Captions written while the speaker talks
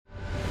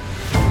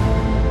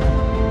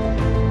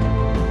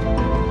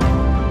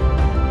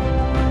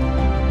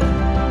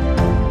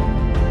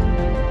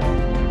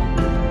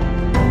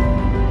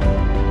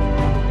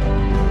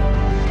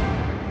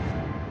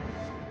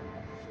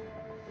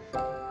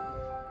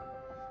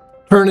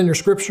Turn in your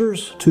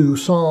scriptures to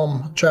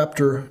Psalm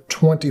chapter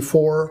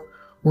 24.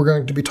 We're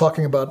going to be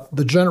talking about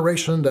the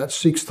generation that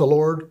seeks the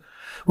Lord.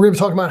 We're going to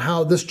be talking about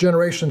how this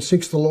generation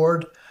seeks the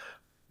Lord,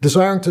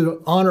 desiring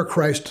to honor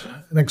Christ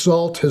and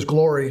exalt his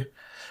glory,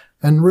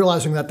 and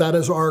realizing that that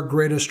is our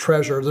greatest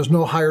treasure. There's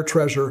no higher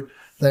treasure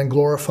than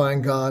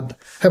glorifying God.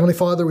 Heavenly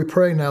Father, we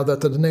pray now that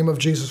the name of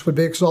Jesus would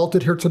be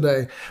exalted here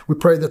today. We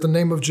pray that the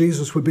name of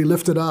Jesus would be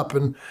lifted up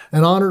and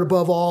honored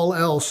above all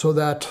else, so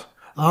that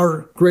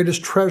our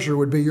greatest treasure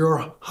would be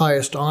your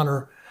highest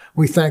honor.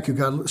 We thank you,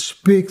 God.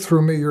 Speak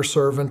through me, your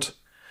servant.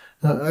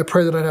 I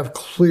pray that I'd have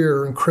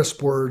clear and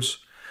crisp words.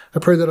 I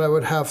pray that I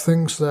would have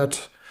things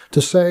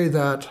to say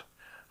that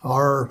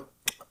are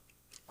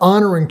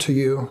honoring to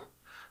you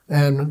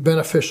and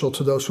beneficial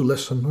to those who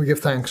listen. We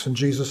give thanks in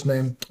Jesus'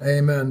 name.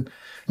 Amen.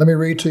 Let me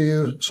read to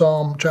you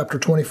Psalm chapter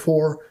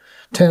 24,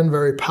 10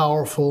 very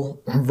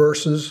powerful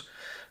verses.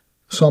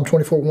 Psalm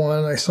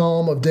 24:1, a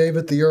psalm of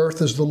David. The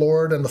earth is the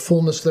Lord and the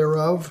fullness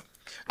thereof,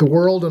 the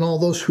world and all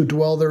those who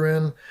dwell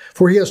therein.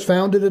 For he has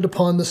founded it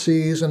upon the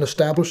seas and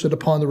established it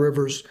upon the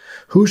rivers.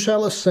 Who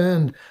shall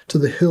ascend to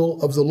the hill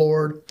of the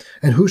Lord?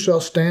 And who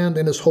shall stand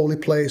in his holy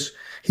place?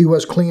 He who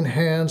has clean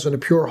hands and a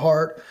pure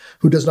heart,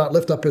 who does not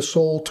lift up his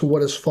soul to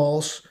what is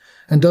false,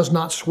 and does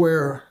not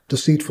swear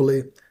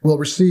deceitfully, will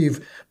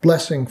receive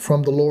blessing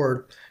from the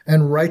Lord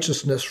and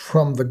righteousness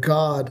from the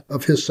God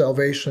of his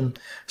salvation.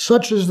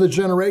 Such is the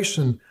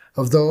generation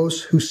of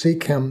those who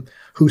seek him,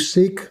 who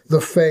seek the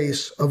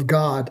face of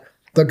God,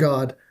 the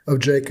God of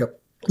Jacob.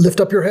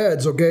 Lift up your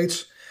heads, O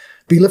gates.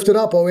 Be lifted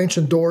up, O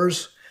ancient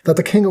doors, that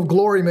the King of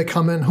glory may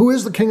come in. Who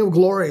is the King of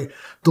glory?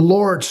 The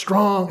Lord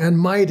strong and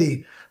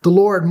mighty, the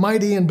Lord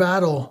mighty in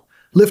battle.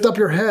 Lift up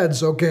your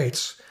heads, O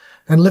gates,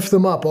 and lift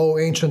them up, O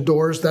ancient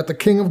doors, that the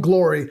King of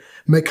glory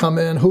may come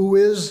in. Who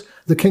is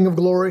the King of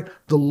glory?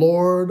 The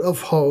Lord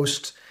of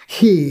hosts.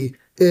 He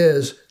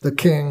is the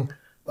King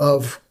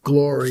of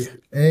glory.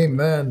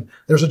 Amen.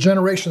 There's a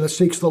generation that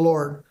seeks the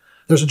Lord.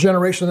 There's a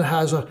generation that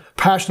has a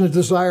passionate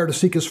desire to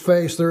seek his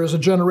face. There is a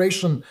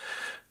generation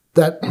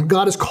that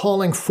God is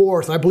calling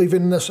forth, I believe,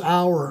 in this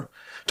hour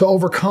to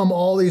overcome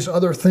all these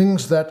other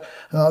things that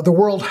the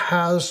world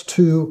has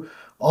to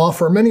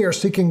offer. Many are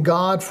seeking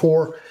God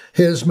for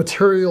his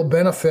material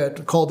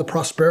benefit, called the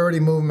prosperity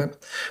movement.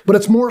 But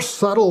it's more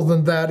subtle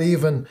than that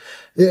even.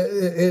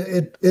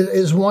 It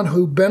is one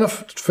who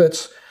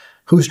benefits,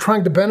 who's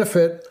trying to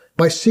benefit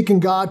by seeking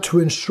God to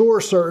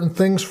ensure certain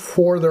things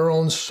for their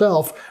own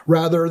self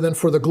rather than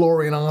for the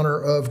glory and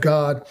honor of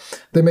God.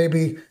 They may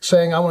be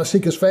saying, I want to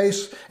seek his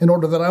face in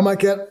order that I might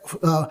get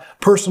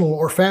personal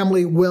or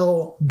family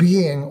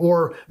well-being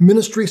or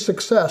ministry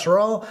success, or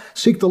I'll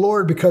seek the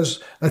Lord because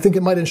I think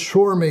it might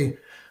ensure me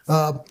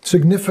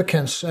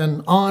significance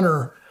and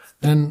honor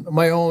and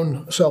my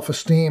own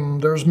self-esteem.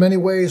 There's many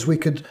ways we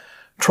could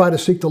try to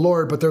seek the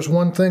Lord, but there's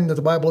one thing that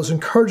the Bible is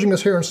encouraging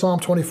us here in Psalm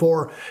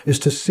 24 is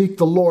to seek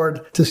the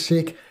Lord, to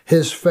seek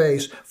his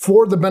face,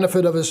 for the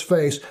benefit of his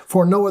face,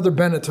 for no other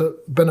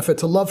benefit,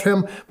 to love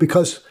him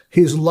because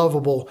he is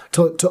lovable,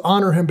 to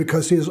honor him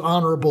because he is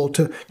honorable,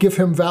 to give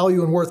him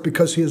value and worth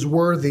because he is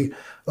worthy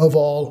of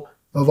all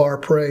of our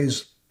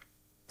praise.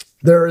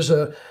 There's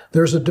a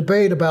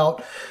debate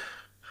about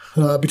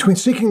between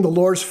seeking the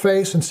Lord's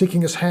face and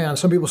seeking his hand.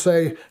 Some people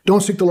say,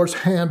 don't seek the Lord's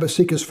hand, but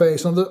seek his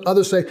face. And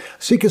others say,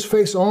 seek his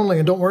face only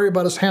and don't worry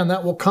about his hand.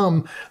 That will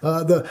come.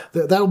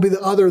 That'll be the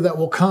other that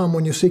will come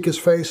when you seek his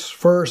face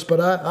first. But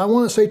I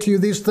want to say to you,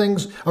 these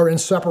things are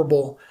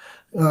inseparable.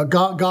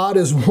 God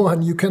is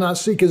one. You cannot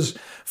seek his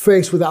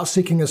face without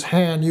seeking his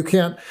hand. You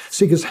can't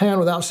seek his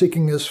hand without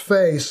seeking his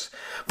face.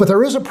 But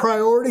there is a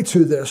priority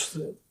to this.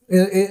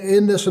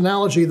 In this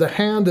analogy, the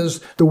hand is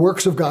the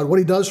works of God, what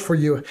he does for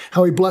you,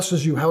 how he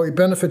blesses you, how he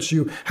benefits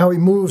you, how he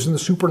moves in the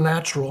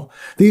supernatural.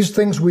 These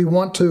things we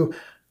want to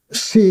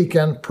seek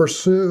and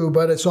pursue,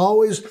 but it's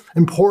always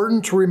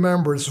important to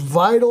remember, it's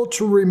vital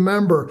to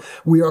remember,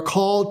 we are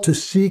called to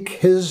seek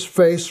his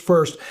face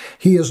first.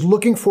 He is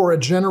looking for a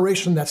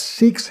generation that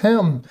seeks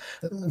him.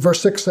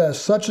 Verse 6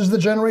 says, such is the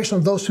generation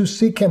of those who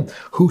seek him,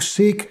 who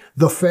seek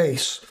the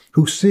face,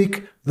 who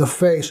seek the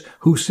face,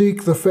 who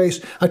seek the face.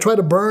 I try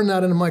to burn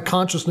that into my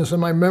consciousness and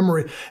my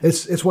memory.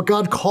 It's what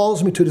God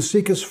calls me to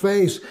seek his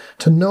face,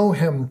 to know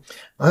him.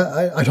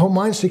 I don't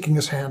mind seeking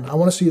his hand. I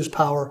want to see his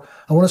power.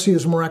 I want to see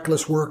his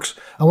miraculous works.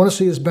 I want to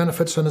see his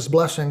benefits and his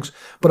blessings,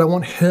 but I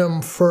want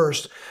him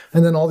first,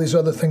 and then all these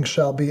other things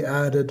shall be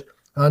added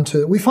unto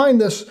it. We find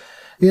this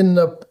in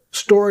the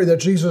story that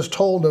Jesus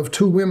told of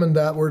two women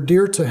that were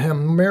dear to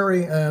him,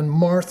 Mary and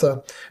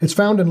Martha. It's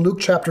found in Luke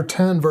chapter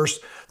 10, verse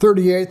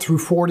 38 through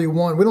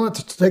 41. We don't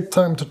have to take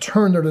time to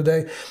turn there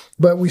today,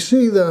 but we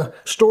see the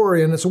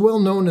story, and it's well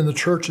known in the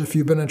church. If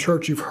you've been in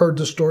church, you've heard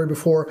this story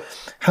before,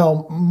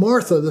 how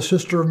Martha, the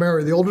sister of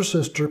Mary, the older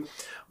sister,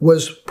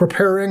 was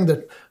preparing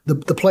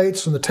the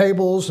plates and the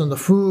tables and the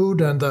food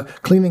and the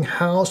cleaning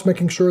house,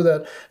 making sure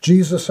that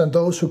Jesus and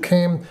those who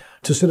came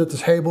to sit at the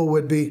table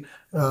would be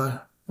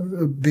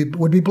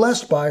would be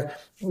blessed by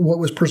what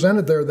was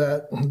presented there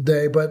that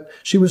day, but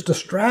she was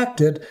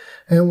distracted,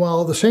 and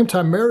while at the same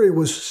time Mary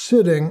was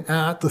sitting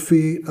at the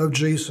feet of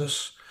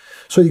Jesus.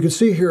 So you can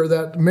see here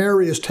that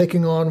Mary is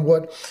taking on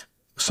what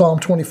Psalm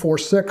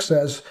 24:6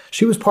 says.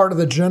 She was part of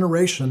the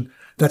generation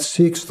that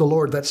seeks the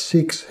Lord, that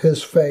seeks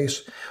his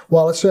face.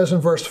 While it says in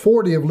verse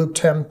 40 of Luke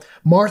 10,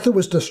 Martha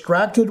was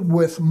distracted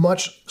with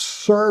much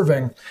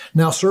serving.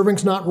 Now,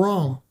 serving's not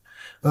wrong.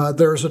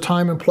 There's a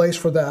time and place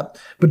for that.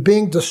 But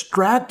being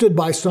distracted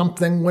by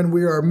something when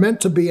we are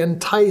meant to be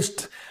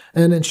enticed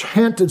and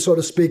enchanted, so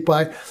to speak,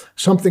 by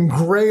something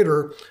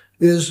greater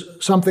is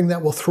something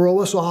that will throw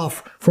us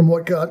off from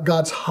what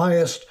God's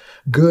highest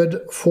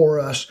good for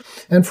us.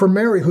 And for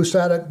Mary, who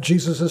sat at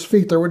Jesus'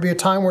 feet, there would be a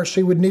time where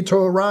she would need to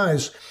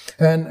arise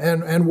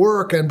and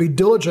work and be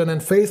diligent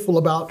and faithful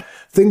about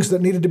things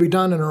that needed to be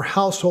done in her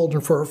household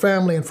and for her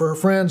family and for her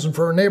friends and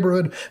for her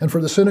neighborhood and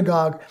for the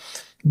synagogue.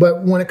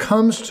 But when it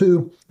comes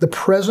to the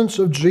presence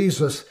of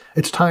Jesus,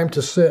 it's time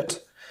to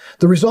sit.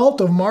 The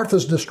result of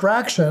Martha's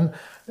distraction,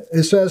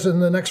 it says in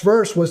the next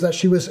verse, was that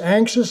she was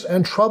anxious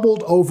and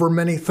troubled over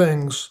many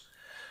things.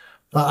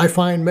 I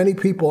find many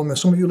people, and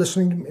some of you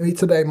listening to me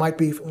today might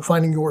be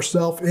finding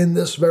yourself in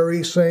this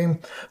very same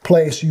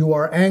place. You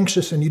are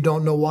anxious and you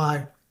don't know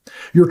why.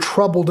 You're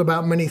troubled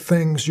about many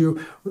things. You're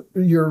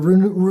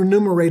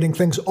remunerating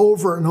things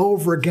over and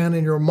over again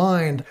in your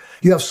mind.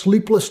 You have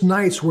sleepless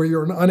nights where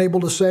you're unable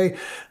to say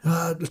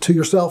to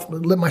yourself,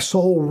 let my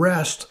soul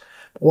rest.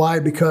 Why?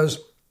 Because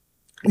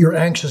you're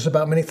anxious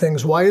about many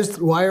things. Why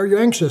are you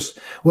anxious?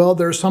 Well,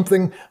 there's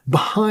something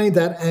behind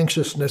that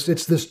anxiousness.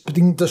 It's this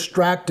being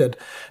distracted.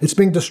 It's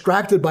being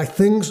distracted by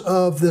things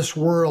of this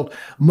world: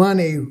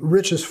 money,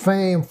 riches,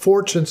 fame,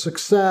 fortune,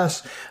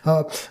 success,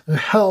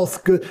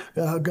 health, good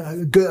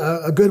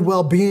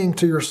well-being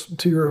to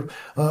your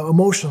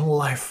emotional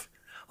life.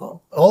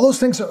 All those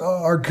things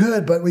are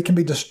good, but we can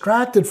be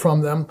distracted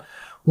from them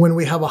when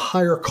we have a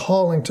higher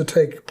calling to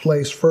take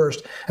place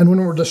first. And when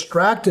we're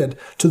distracted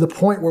to the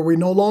point where we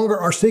no longer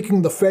are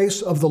seeking the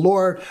face of the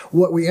Lord,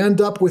 what we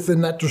end up with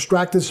in that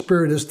distracted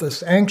spirit is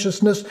this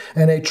anxiousness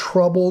and a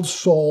troubled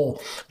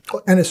soul.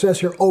 And it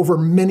says here, over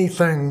many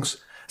things.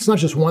 It's not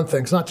just one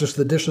thing. It's not just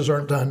the dishes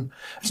aren't done.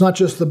 It's not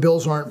just the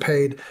bills aren't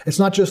paid. It's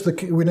not just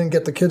we didn't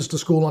get the kids to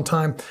school on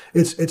time.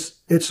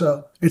 It's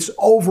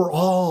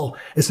overall.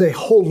 It's a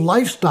whole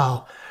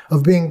lifestyle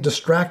of being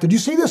distracted. You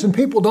see this in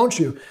people, don't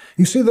you?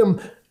 You see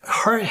them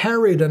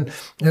harried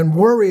and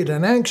worried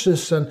and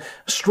anxious and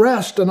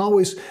stressed, and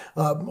always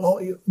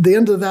the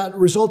end of that,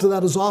 result of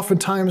that is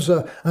oftentimes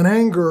an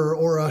anger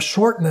or a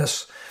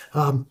shortness,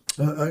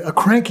 a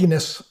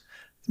crankiness.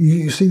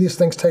 You see these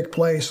things take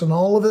place, and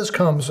all of this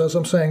comes, as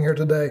I'm saying here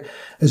today,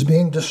 as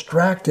being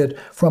distracted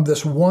from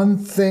this one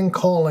thing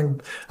calling.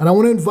 And I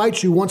want to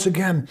invite you once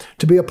again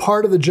to be a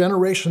part of the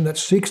generation that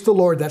seeks the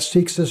Lord, that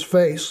seeks his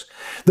face.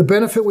 The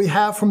benefit we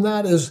have from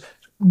that is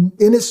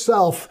in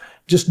itself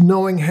just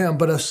knowing him,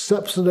 but a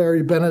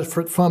subsidiary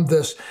benefit from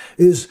this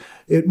is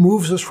it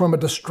moves us from a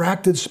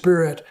distracted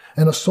spirit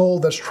and a soul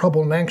that's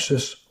troubled and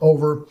anxious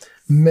over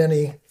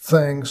many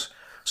things.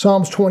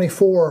 Psalms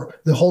 24,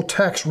 the whole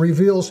text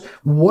reveals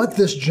what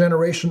this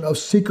generation of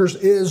seekers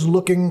is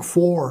looking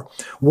for.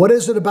 What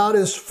is it about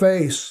his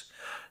face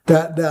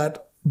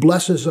that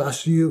blesses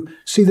us? You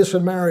see this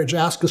in marriage.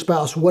 Ask a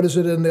spouse, what is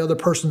it in the other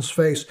person's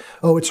face?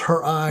 Oh, it's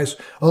her eyes.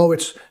 Oh,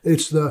 it's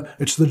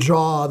the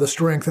jaw, the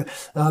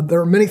strength.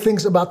 There are many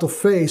things about the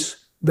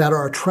face that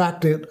are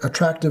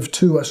attractive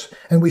to us.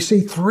 And we see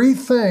three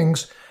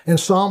things in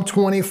Psalm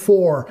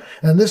 24.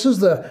 And this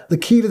is the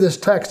key to this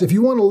text. If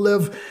you want to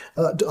live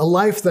a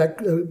life that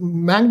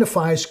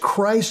magnifies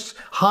Christ's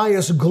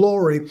highest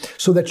glory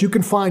so that you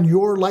can find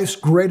your life's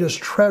greatest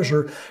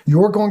treasure,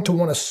 you're going to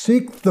want to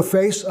seek the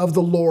face of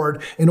the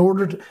Lord in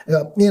order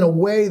to, in a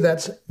way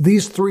that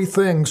these three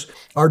things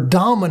are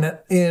dominant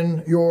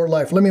in your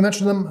life. Let me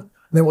mention them,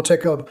 then we'll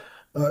take a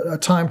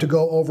time to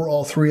go over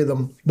all three of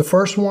them. The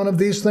first one of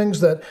these things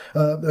that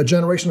a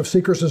generation of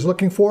seekers is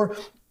looking for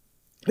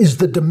is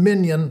the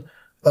dominion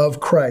of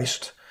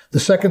Christ. The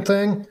second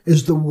thing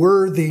is the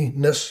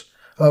worthiness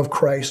of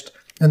Christ.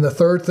 And the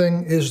third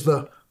thing is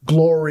the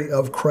glory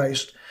of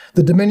Christ.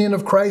 The dominion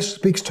of Christ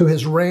speaks to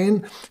his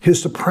reign,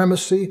 his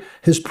supremacy,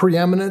 his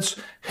preeminence,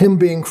 him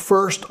being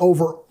first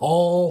over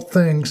all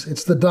things.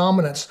 It's the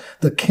dominance.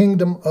 The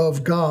kingdom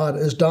of God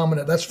is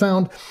dominant. That's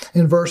found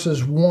in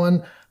verses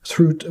 1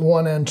 through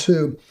 1 and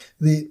 2.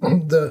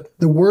 The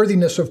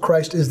worthiness of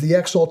Christ is the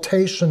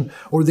exaltation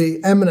or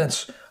the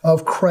eminence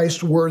of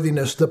Christ's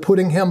worthiness, the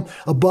putting him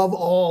above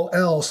all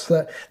else,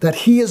 that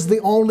he is the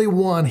only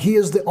one, he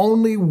is the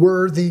only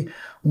worthy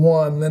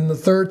one. And the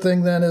third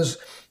thing then is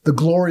the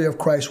glory of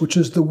Christ, which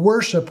is the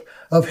worship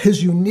of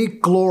his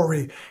unique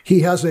glory.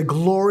 He has a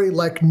glory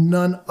like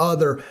none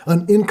other,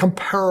 an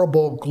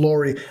incomparable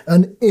glory,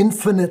 an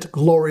infinite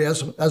glory,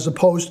 as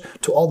opposed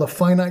to all the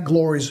finite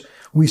glories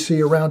we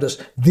see around us.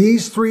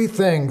 These three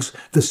things,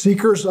 the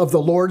seekers of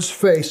the Lord's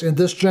face in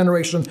this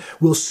generation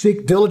will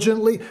seek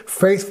diligently,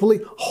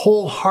 faithfully,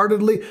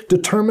 wholeheartedly,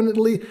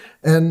 determinedly,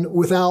 and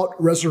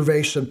without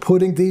reservation,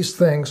 putting these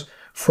things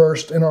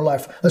first in our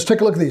life. Let's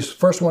take a look at these.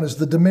 First one is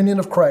the dominion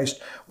of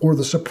Christ, or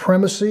the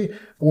supremacy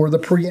or the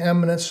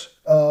preeminence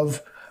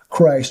of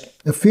Christ.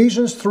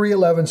 Ephesians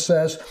 3:11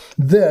 says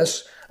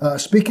this,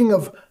 speaking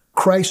of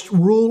Christ's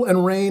rule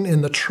and reign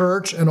in the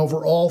church and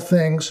over all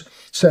things,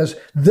 says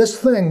this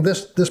thing,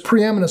 this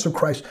preeminence of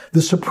Christ,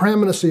 this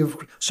supremacy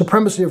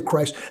of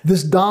Christ,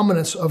 this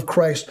dominance of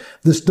Christ,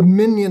 this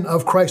dominion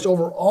of Christ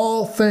over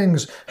all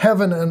things,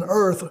 heaven and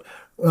earth,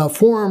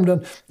 formed,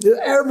 and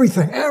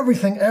everything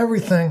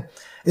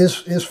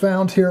is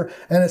found here.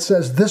 And it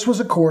says this was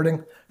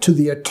according to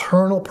the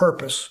eternal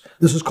purpose.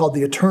 This is called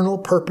the eternal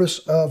purpose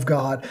of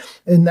God,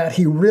 in that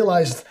he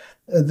realized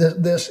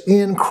this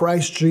in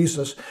Christ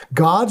Jesus.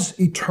 God's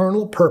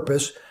eternal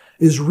purpose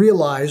is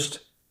realized,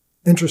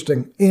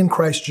 interesting, in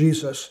Christ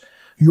Jesus.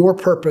 Your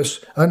purpose,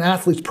 an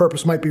athlete's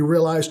purpose, might be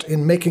realized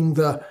in making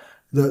the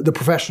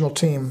professional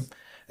team.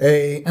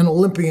 An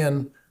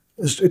Olympian,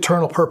 his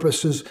eternal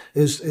purpose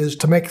is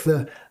to make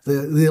the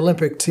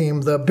Olympic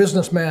team. The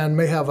businessman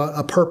may have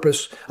a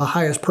purpose, a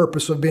highest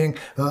purpose of being,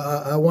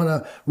 I want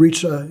to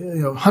reach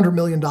 $100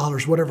 million,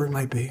 whatever it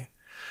might be.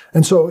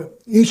 And so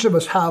each of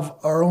us have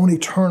our own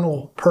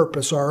eternal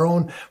purpose, our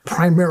own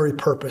primary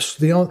purpose,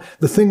 the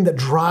thing that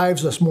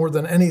drives us more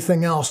than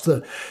anything else, the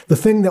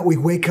thing that we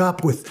wake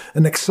up with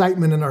an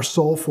excitement in our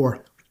soul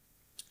for.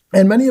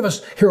 And many of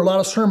us hear a lot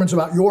of sermons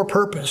about your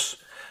purpose.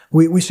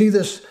 We see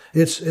this,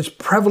 it's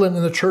prevalent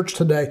in the church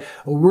today.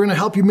 We're going to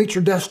help you meet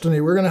your destiny.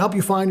 We're going to help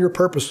you find your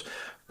purpose.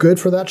 Good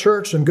for that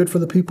church and good for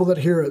the people that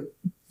hear it.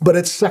 But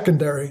it's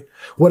secondary.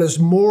 What is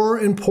more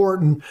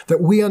important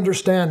that we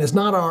understand is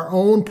not our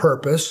own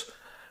purpose,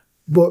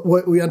 but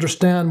what we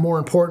understand more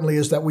importantly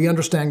is that we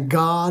understand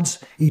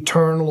God's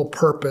eternal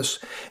purpose.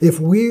 If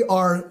we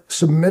are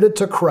submitted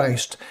to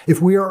Christ,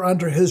 if we are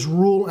under his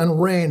rule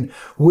and reign,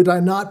 would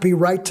I not be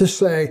right to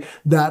say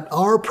that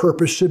our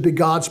purpose should be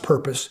God's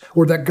purpose,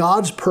 or that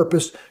God's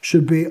purpose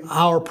should be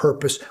our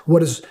purpose?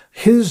 What is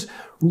his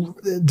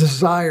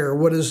desire,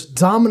 what is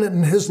dominant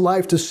in his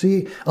life to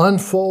see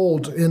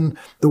unfold in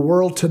the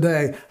world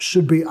today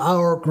should be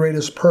our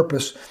greatest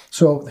purpose.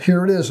 So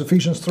here it is,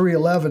 Ephesians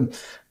 3:11,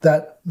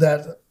 that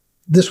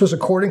this was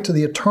according to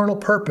the eternal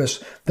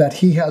purpose that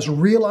he has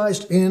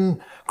realized in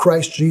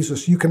Christ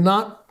Jesus. You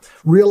cannot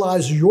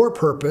realize your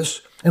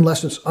purpose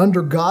unless it's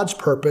under God's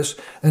purpose,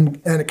 and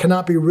it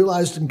cannot be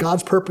realized in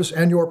God's purpose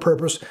and your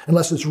purpose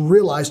unless it's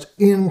realized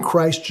in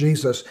Christ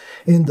Jesus,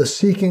 in the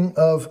seeking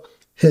of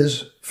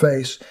his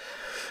face.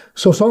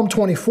 So Psalm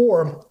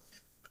 24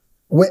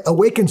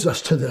 awakens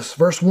us to this.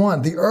 Verse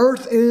 1, the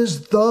earth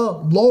is the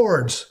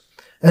Lord's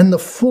and the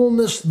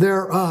fullness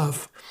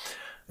thereof.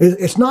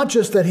 It's not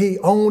just that he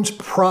owns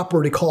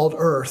property called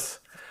earth.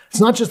 It's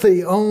not just that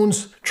he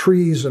owns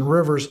trees and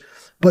rivers,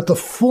 but the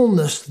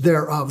fullness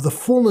thereof. The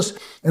fullness,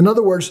 in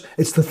other words,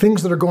 it's the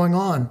things that are going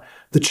on,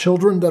 the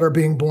children that are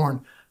being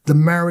born, the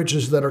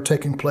marriages that are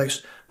taking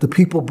place, the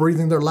people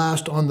breathing their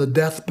last on the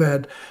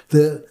deathbed,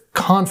 the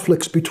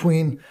conflicts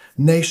between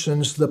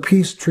nations, the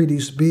peace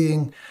treaties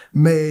being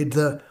made,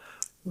 the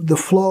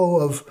flow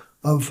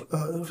of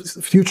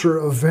future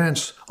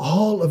events.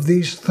 All of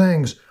these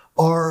things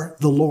are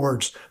the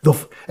Lord's,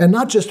 and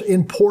not just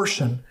in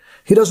portion.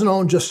 He doesn't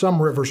own just some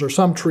rivers or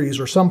some trees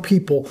or some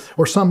people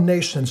or some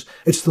nations.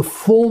 It's the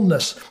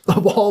fullness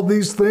of all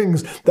these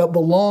things that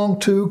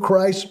belong to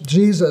Christ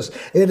Jesus.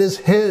 It is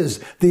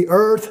his. The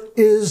earth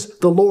is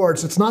the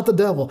Lord's. It's not the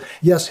devil.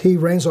 Yes, he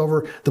reigns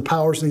over the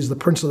powers. He's the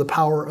prince of the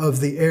power of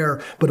the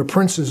air, but a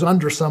prince is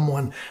under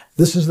someone.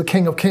 This is the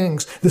King of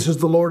Kings. This is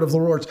the Lord of the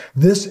Lords.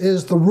 This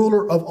is the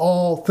ruler of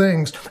all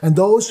things. And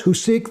those who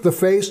seek the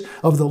face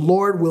of the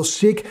Lord will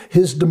seek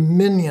his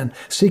dominion,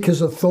 seek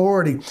his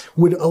authority,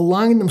 would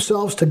align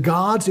themselves to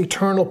God's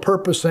eternal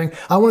purpose, saying,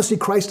 I want to see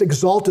Christ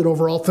exalted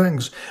over all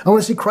things. I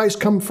want to see Christ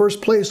come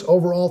first place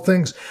over all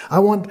things. I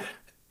want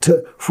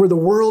for the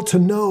world to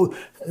know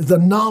the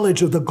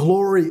knowledge of the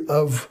glory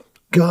of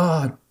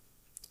God.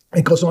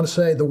 It goes on to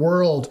say, the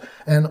world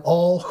and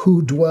all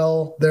who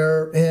dwell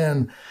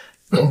therein.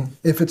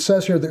 If it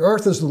says here, the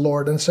earth is the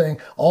Lord, and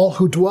saying all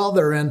who dwell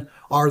therein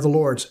are the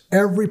Lord's.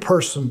 Every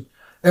person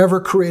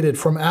ever created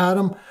from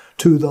Adam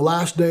to the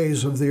last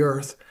days of the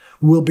earth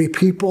will be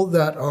people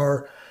that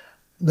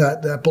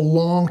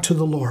belong to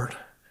the Lord.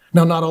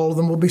 Now, not all of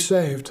them will be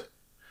saved.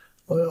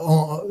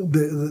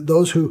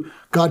 Those who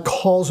God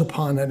calls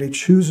upon and he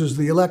chooses,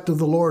 the elect of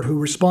the Lord who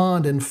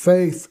respond in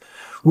faith,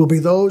 will be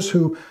those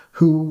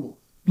who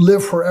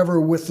live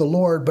forever with the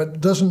Lord, but it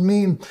doesn't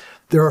mean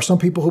there are some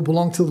people who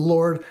belong to the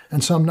Lord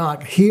and some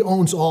not. He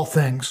owns all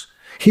things.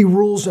 He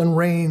rules and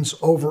reigns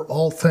over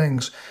all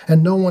things,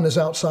 and no one is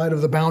outside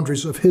of the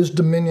boundaries of his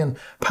dominion,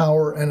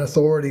 power, and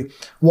authority.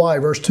 Why?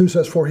 Verse 2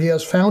 says, for he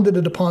has founded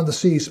it upon the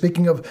sea.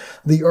 Speaking of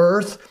the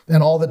earth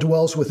and all that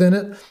dwells within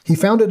it, he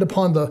founded it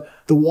upon the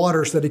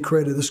waters that he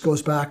created. This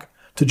goes back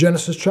to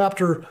Genesis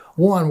chapter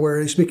 1, where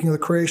he's speaking of the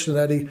creation,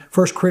 that he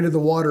first created the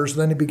waters,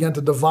 then he began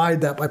to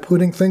divide that by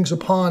putting things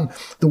upon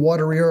the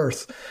watery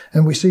earth.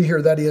 And we see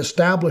here that he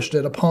established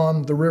it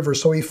upon the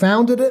rivers. So he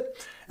founded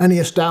it and he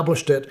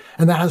established it,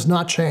 and that has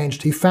not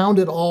changed. He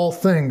founded all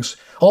things.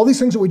 All these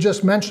things that we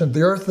just mentioned,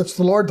 the earth that's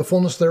the Lord, the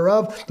fullness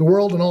thereof, the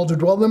world and all who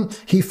dwell in them,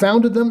 he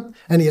founded them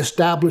and he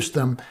established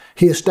them.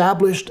 He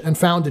established and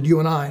founded you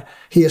and I.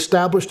 He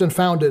established and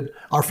founded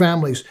our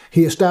families.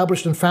 He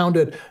established and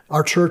founded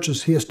our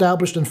churches. He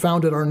established and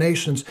founded our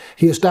nations.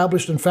 He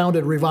established and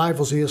founded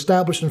revivals. He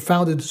established and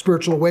founded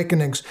spiritual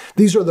awakenings.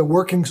 These are the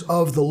workings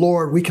of the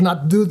Lord. We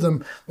cannot do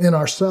them in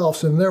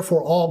ourselves, and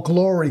therefore all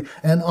glory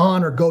and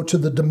honor go to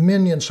the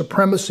dominion,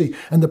 supremacy,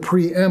 and the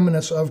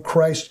preeminence of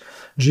Christ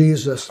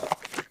Jesus.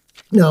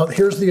 Now,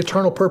 here's the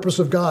eternal purpose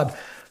of God,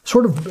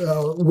 sort of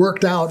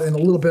worked out in a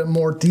little bit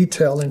more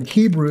detail in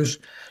Hebrews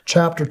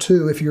chapter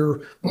 2. If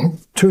you're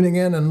tuning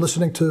in and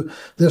listening to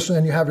this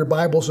and you have your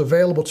Bibles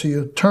available to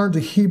you, turn to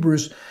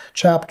Hebrews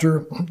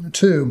chapter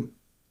 2.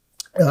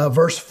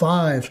 Verse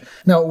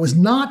 5. Now, it was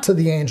not to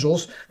the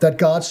angels that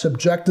God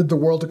subjected the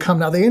world to come.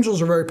 Now, the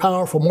angels are very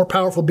powerful, more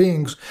powerful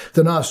beings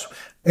than us.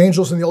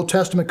 Angels in the Old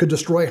Testament could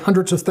destroy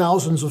hundreds of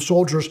thousands of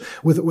soldiers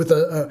with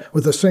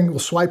a single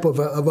swipe of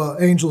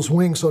an angel's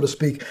wing, so to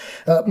speak.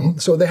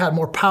 So they had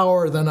more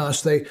power than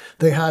us. They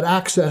had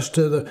access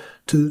to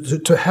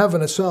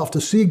heaven itself,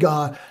 to see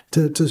God,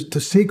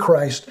 to see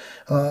Christ,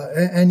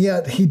 and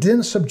yet He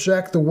didn't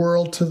subject the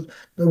world to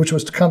which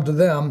was to come to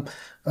them.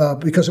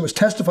 Because it was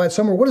testified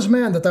somewhere, what is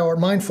man that thou art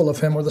mindful of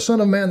him, or the son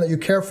of man that you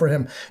care for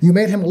him? You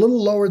made him a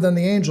little lower than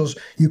the angels.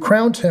 You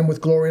crowned him with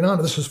glory and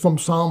honor. This is from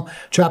Psalm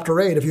chapter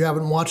 8. If you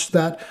haven't watched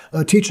that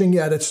teaching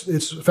yet,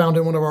 it's found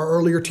in one of our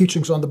earlier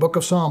teachings on the book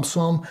of Psalms,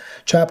 Psalm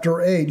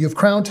chapter 8. You've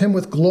crowned him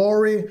with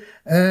glory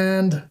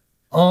and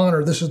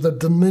honor. This is the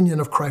dominion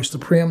of Christ, the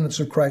preeminence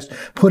of Christ,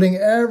 putting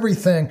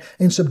everything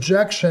in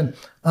subjection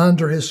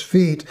under his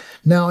feet.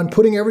 Now, in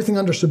putting everything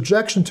under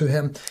subjection to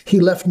him, he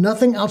left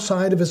nothing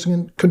outside of his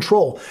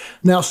control.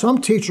 Now,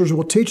 some teachers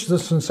will teach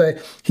this and say,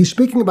 he's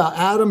speaking about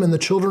Adam and the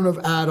children of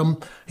Adam.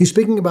 He's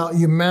speaking about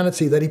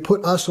humanity, that he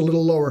put us a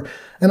little lower.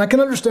 And I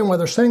can understand why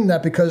they're saying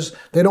that, because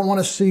they don't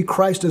want to see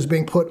Christ as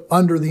being put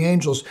under the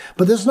angels.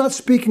 But this is not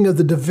speaking of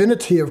the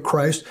divinity of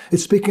Christ.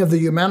 It's speaking of the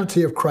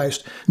humanity of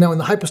Christ. Now, in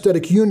the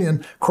hypostatic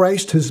union,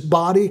 Christ, his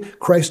body,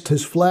 Christ,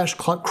 his flesh,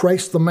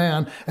 Christ, the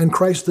man, and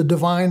Christ, the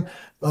divine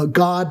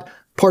God,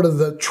 part of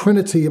the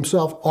Trinity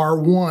himself, are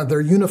one. They're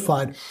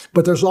unified.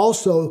 But there's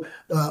also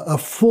a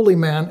fully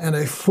man and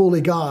a fully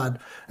God.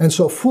 And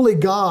so fully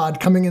God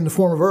coming in the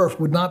form of earth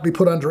would not be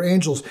put under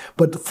angels,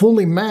 but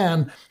fully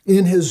man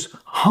in his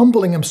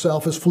humbling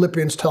himself, as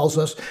Philippians tells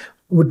us,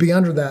 would be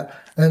under that.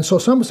 And so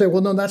some would say,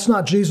 well, no, that's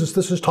not Jesus.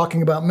 This is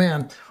talking about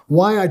man.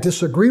 Why I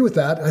disagree with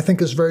that, I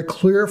think, is very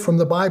clear from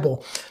the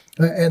Bible.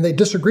 And they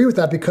disagree with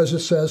that because it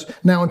says,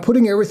 now in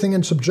putting everything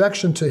in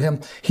subjection to him,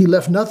 he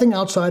left nothing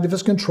outside of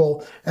his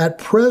control. At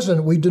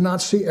present, we do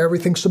not see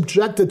everything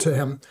subjected to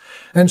him.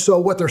 And so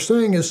what they're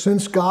saying is,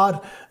 since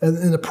God,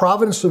 in the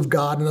providence of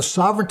God and the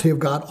sovereignty of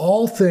God,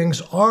 all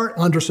things are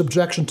under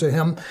subjection to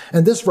him.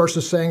 And this verse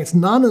is saying it's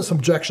not in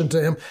subjection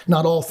to him,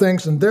 not all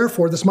things. And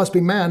therefore, this must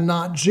be man,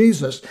 not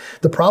Jesus.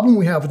 The problem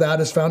we have with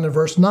that is found in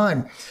verse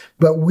 9.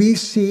 But we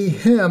see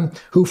him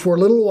who for a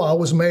little while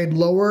was made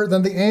lower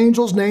than the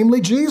angels,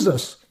 namely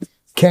Jesus.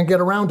 Can't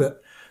get around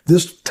it.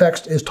 This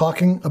text is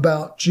talking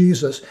about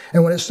Jesus.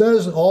 And when it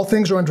says all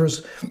things are under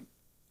his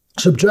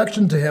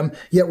subjection to him,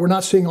 yet we're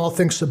not seeing all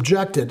things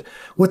subjected.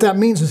 What that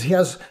means is he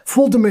has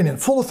full dominion,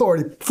 full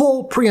authority,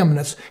 full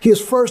preeminence. He is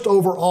first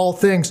over all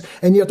things.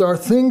 And yet there are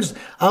things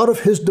out of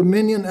his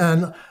dominion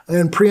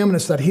and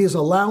preeminence that he is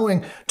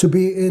allowing to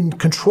be in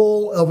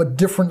control of a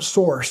different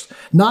source.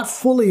 Not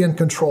fully in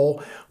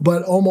control,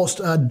 but almost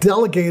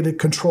delegated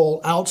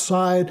control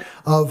outside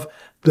of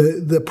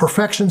the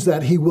perfections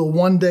that he will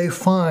one day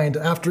find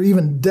after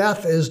even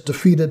death is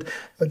defeated.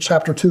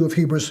 Chapter 2 of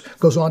Hebrews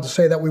goes on to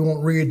say that. We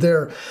won't read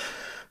there.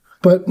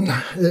 But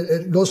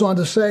it goes on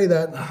to say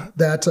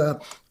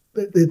that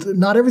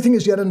not everything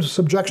is yet under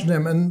subjection to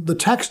him. And the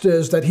text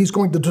is that he's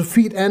going to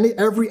defeat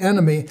every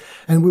enemy,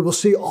 and we will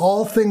see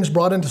all things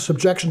brought into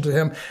subjection to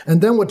him.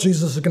 And then what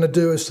Jesus is going to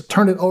do is to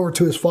turn it over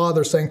to his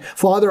Father, saying,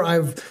 Father,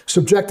 I've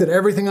subjected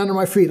everything under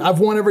my feet. I've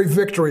won every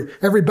victory.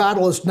 Every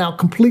battle is now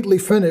completely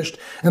finished,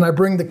 and I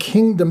bring the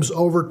kingdoms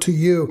over to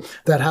you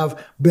that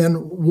have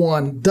been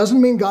won.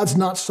 Doesn't mean God's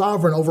not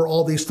sovereign over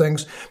all these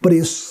things, but he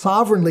is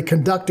sovereignly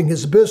conducting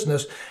his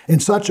business in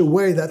such a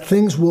way that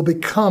things will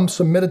become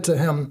submitted to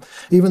him.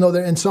 Even though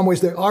in some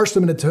ways they are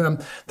submitted to him,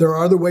 there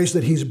are other ways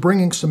that he's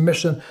bringing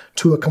submission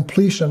to a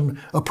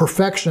completion, a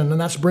perfection, and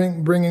that's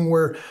bringing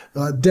where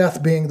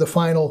death being the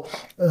final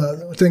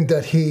thing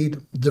that he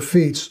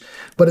defeats.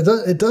 But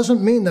it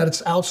doesn't mean that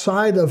it's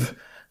outside of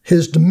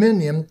his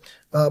dominion.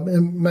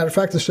 Matter of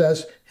fact, it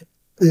says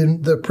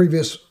in the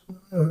previous,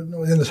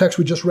 in the text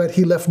we just read,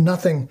 he left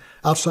nothing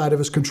outside of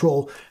his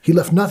control. He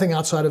left nothing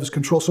outside of his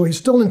control, so he's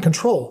still in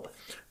control.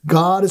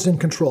 God is in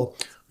control.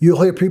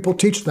 You'll hear people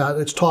teach that.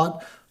 It's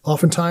taught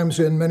Oftentimes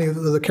in many of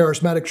the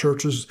charismatic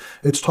churches,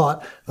 it's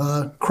taught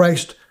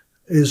Christ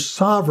is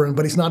sovereign,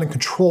 but he's not in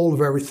control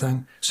of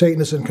everything.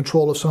 Satan is in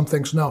control of some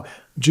things. No,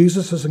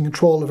 Jesus is in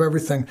control of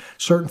everything.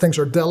 Certain things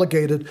are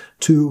delegated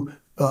to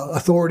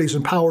authorities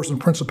and powers and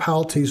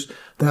principalities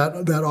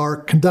that are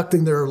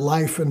conducting their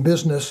life and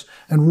business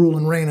and rule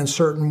and reign in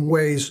certain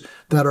ways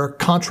that are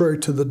contrary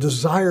to the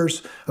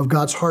desires of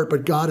God's heart.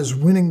 But God is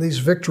winning these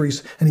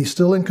victories, and he's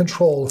still in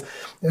control.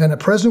 And at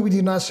present, we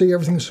do not see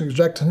everything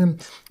subject to him.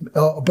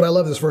 But I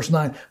love this, verse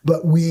 9.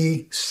 But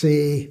we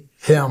see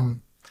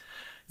him.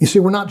 You see,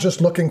 we're not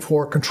just looking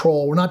for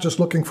control. We're not just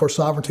looking for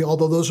sovereignty,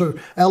 although those are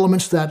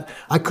elements that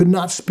I could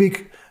not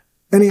speak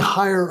any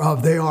higher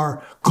of. They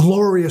are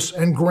glorious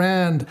and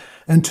grand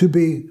and to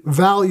be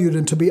valued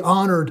and to be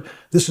honored.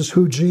 This is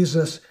who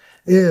Jesus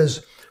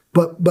is.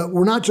 But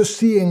we're not just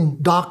seeing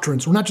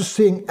doctrines. We're not just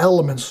seeing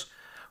elements.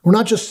 We're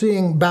not just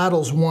seeing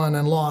battles won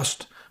and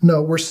lost.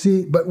 No,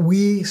 but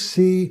we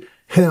see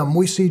him.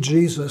 We see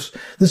Jesus.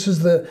 This is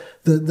the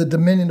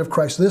dominion of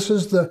Christ. This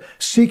is the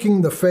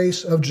seeking the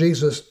face of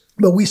Jesus.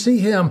 But we see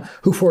him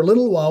who for a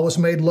little while was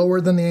made lower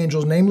than the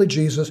angels, namely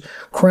Jesus,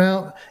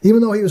 crowned,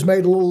 even though he was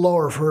made a little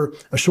lower for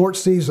a short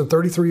season,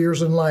 33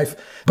 years in life.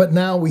 But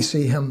now we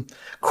see him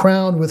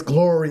crowned with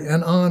glory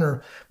and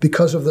honor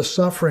because of the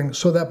suffering,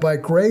 so that by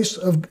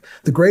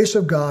the grace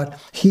of God,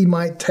 he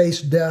might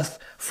taste death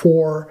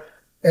for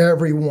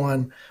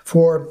everyone.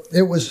 For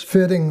it was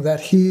fitting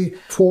that he,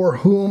 for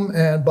whom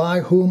and by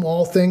whom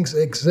all things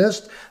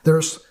exist.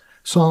 There's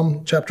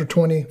Psalm chapter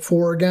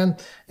 24 again,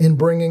 in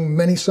bringing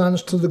many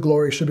sons to the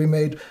glory, should be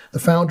made the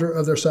founder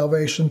of their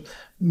salvation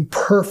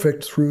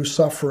perfect through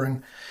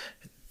suffering.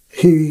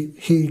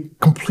 He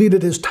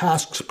completed his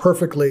tasks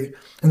perfectly,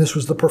 and this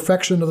was the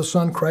perfection of the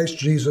Son, Christ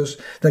Jesus,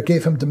 that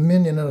gave him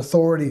dominion and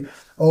authority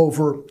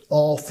over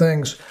all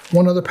things.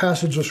 One other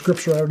passage of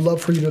Scripture I would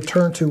love for you to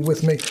turn to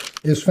with me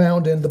is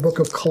found in the book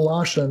of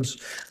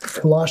Colossians.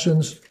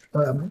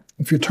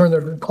 If you turn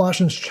there,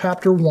 Colossians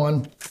chapter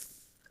 1,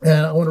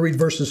 and I want to read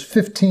verses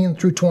 15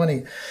 through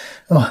 20.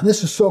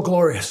 This is so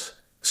glorious,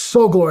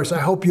 so glorious. I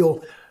hope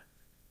you'll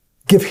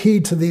give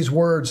heed to these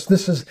words.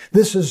 This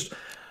is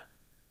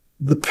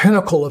the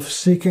pinnacle of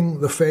seeking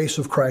the face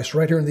of Christ,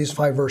 right here in these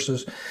 5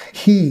 verses.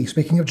 He,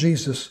 speaking of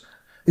Jesus,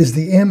 is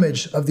the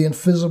image of the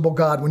invisible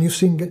God. When you've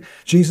seen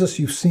Jesus,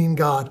 you've seen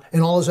God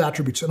in all his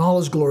attributes, in all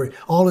his glory,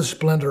 all his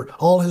splendor,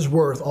 all his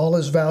worth, all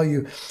his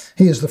value.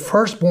 He is the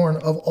firstborn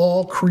of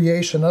all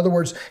creation. In other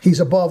words, he's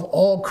above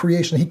all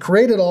creation. He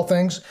created all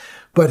things,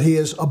 but he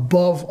is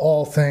above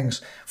all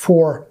things.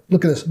 For,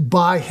 look at this,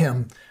 by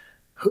him.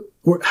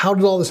 How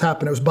did all this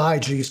happen? It was by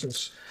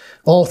Jesus.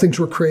 All things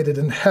were created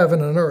in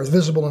heaven and earth,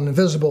 visible and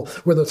invisible,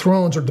 whether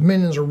thrones or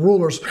dominions or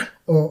rulers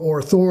or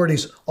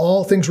authorities.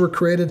 All things were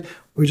created,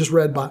 we just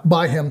read,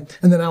 by him.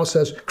 And then now it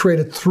says,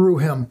 created through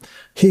him.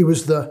 He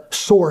was the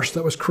source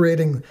that was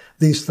creating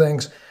these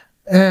things.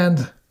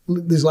 And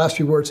these last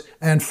few words,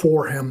 and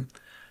for him,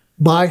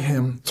 by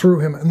him,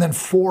 through him, and then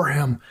for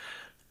him.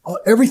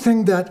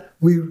 Everything that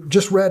we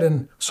just read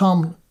in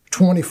Psalm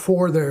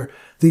 24 there,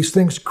 these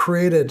things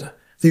created,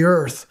 the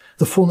earth,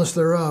 the fullness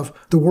thereof,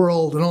 the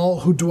world, and all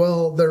who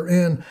dwell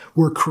therein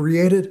were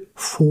created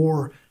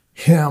for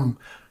him.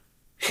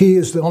 He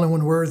is the only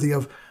one worthy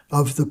of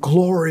the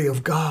glory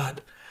of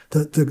God,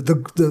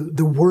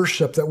 the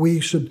worship that we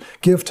should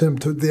give to him.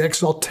 The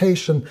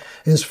exaltation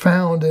is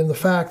found in the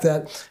fact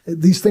that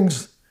these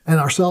things, and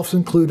ourselves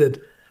included,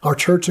 our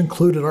church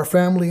included, our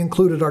family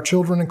included, our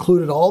children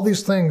included, all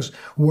these things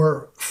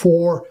were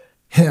for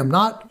him.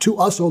 Not to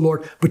us, O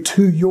Lord, but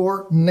to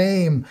your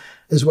name,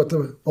 is what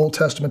the Old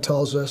Testament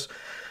tells us.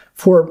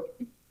 For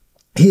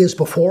he is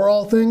before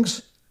all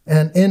things,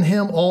 and in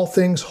him all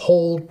things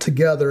hold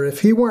together.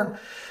 If he weren't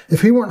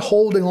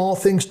holding all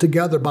things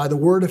together by the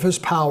word of his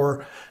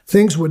power,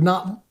 things would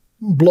not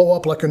blow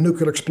up like a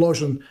nuclear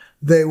explosion.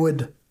 They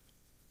would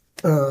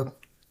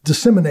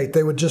disseminate.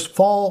 They would just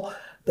fall.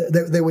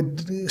 They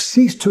would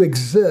cease to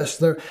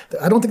exist.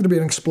 I don't think there'd be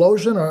an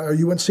explosion, or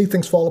you wouldn't see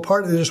things fall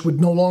apart. It just would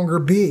no longer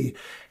be.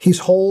 He's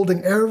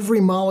holding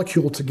every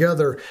molecule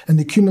together, and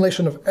the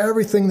accumulation of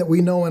everything that we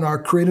know in our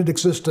created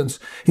existence.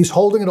 He's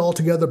holding it all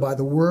together by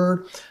the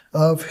word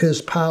of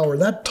his power.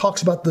 That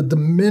talks about the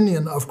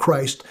dominion of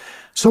Christ.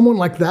 Someone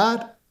like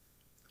that,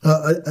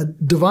 a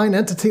divine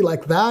entity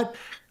like that,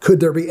 could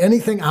there be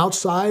anything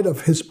outside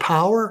of his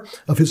power,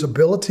 of his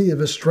ability, of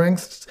his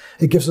strength?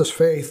 It gives us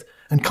faith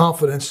and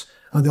confidence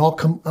on the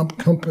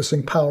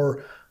all-encompassing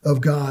power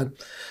of God.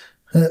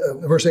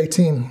 Verse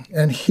 18,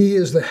 and he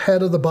is the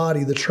head of the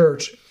body, the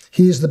church.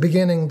 He is the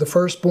beginning, the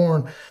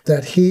firstborn,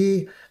 that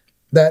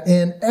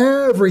in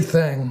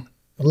everything,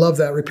 I love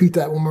that, repeat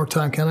that one more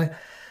time, can I?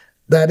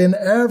 That in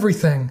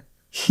everything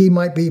he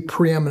might be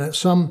preeminent.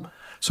 Some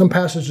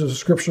passages of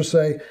Scripture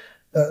say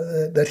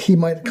that he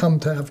might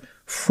come to have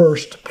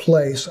first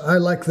place. I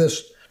like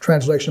this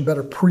translation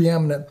better,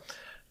 preeminent,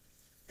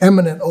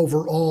 eminent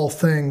over all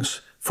things.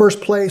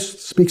 First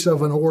place speaks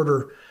of an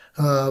order.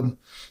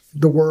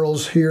 The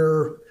world's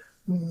here,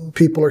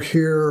 people are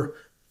here,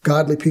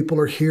 godly people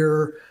are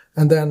here,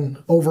 and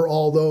then over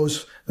all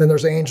those, then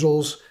there's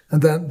angels,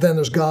 and then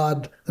there's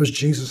God, there's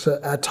Jesus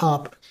at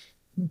top.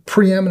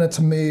 Preeminent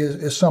to me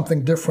is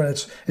something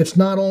different. It's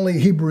not only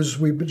Hebrews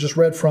we just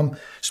read from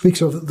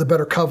speaks of the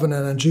better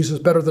covenant and Jesus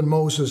better than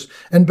Moses.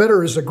 And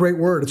better is a great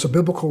word. It's a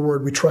biblical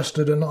word. We trust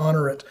it and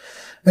honor it.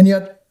 And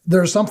yet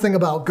there's something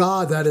about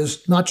God that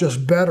is not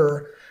just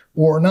better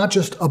or not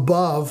just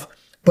above,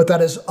 but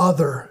that is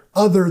other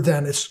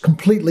than. It's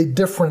completely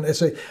different.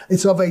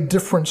 It's of a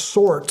different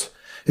sort.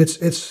 It's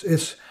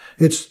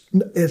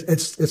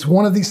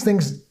one of these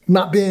things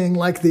not being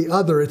like the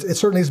other. It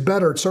certainly is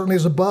better. It certainly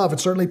is above.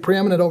 It's certainly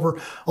preeminent over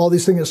all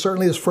these things. It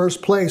certainly is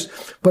first place.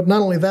 But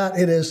not only that,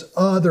 it is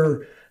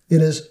other.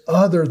 It is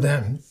other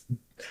than.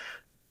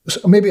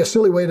 So maybe a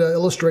silly way to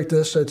illustrate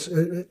this.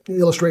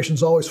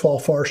 Illustrations always fall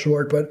far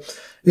short. But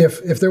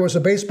if there was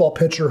a baseball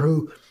pitcher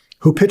who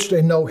pitched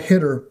a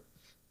no-hitter,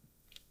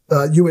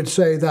 you would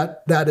say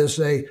that is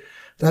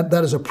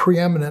a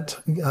preeminent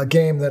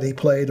game that he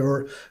played,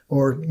 or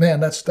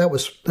man, that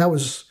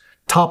was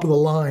top of the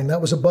line. That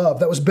was above.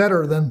 That was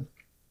better than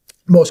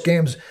most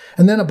games.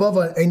 And then above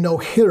a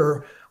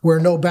no-hitter, where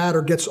no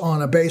batter gets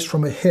on a base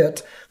from a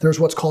hit, there's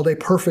what's called a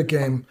perfect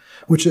game,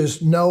 which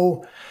is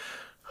no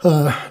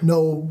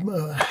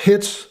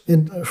hits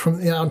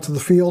from out to the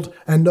field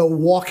and no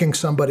walking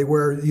somebody,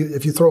 where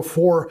if you throw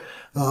 4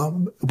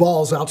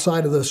 balls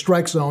outside of the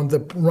strike zone, the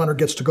runner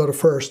gets to go to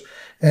first.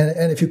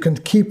 And if you can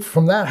keep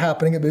from that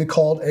happening, it would be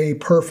called a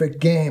perfect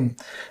game.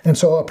 And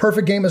so a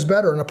perfect game is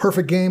better and a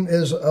perfect game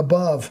is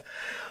above.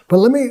 But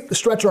let me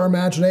stretch our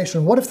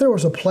imagination. What if there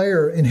was a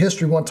player in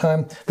history one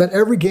time that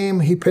every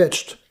game he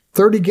pitched,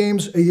 30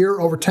 games a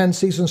year over 10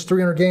 seasons,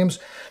 300 games,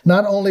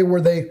 not only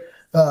were they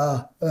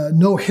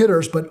no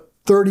hitters, but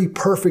 30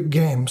 perfect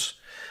games?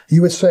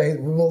 You would say,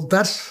 well,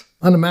 that's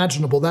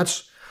unimaginable.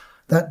 That's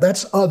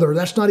other.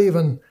 That's not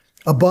even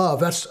above.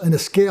 That's in a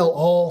scale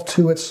all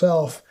to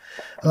itself.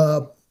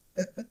 And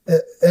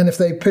if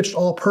they pitched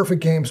all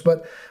perfect games,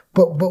 but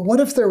what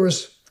if there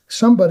was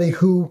somebody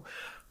who,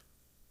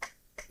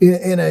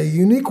 in a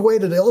unique way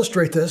to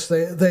illustrate this,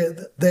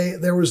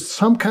 there was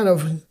some kind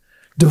of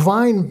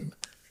divine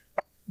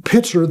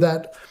pitcher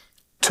that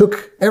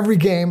took every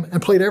game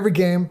and played every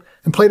game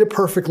and played it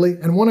perfectly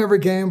and won every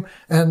game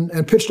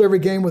and pitched every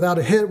game without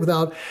a hit,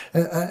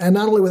 and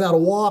not only without a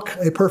walk,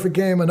 a perfect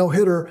game, a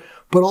no-hitter,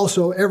 but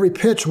also every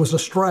pitch was a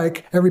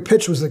strike. Every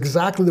pitch was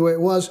exactly the way it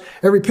was.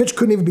 Every pitch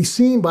couldn't even be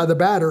seen by the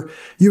batter.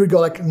 You would go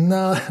like,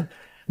 nah.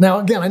 Now,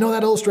 again, I know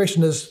that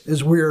illustration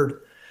is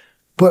weird,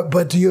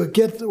 but do you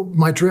get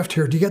my drift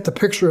here? Do you get the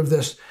picture of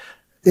this?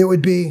 It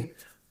would be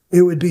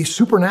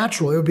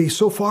supernatural. It would be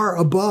so far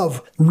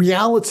above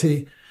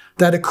reality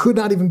that it could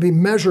not even be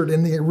measured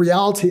in the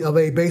reality of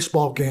a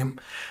baseball game.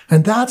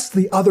 And that's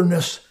the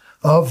otherness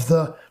of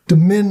the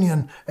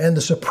dominion and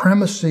the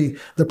supremacy,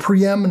 the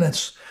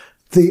preeminence,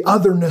 the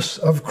otherness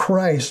of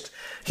Christ.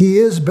 He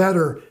is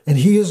better and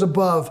he is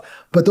above,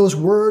 but those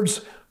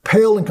words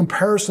pale in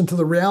comparison to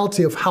the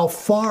reality of how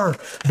far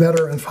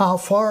better and how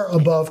far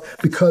above,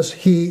 because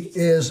he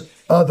is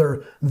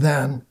other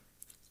than.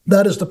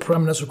 That is the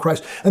preeminence of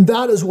Christ. And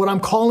that is what I'm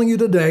calling you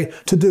today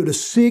to do, to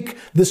seek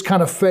this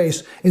kind of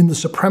face in the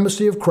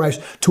supremacy of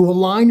Christ, to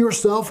align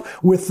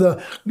yourself with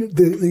the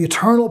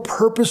eternal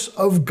purpose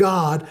of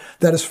God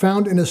that is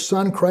found in his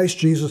Son, Christ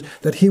Jesus,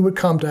 that he would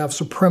come to have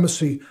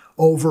supremacy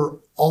over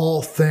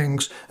all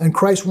things. And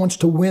Christ wants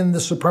to win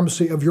the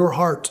supremacy of your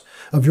heart,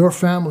 of your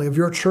family, of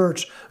your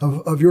church,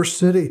 of your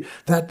city,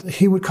 that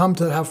he would come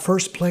to have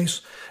first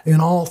place in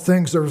all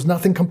things. There is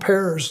nothing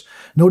compares,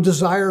 no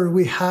desire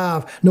we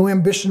have, no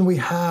ambition we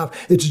have.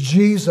 It's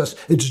Jesus.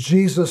 It's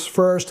Jesus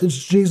first.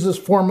 It's Jesus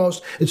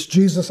foremost. It's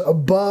Jesus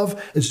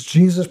above. It's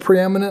Jesus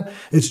preeminent.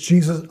 It's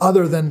Jesus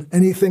other than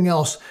anything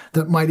else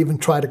that might even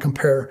try to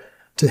compare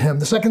to him.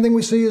 The second thing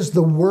we see is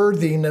the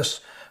worthiness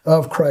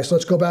of Christ.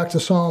 Let's go back to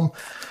Psalm.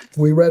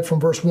 We read from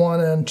verse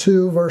 1 and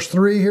 2. Verse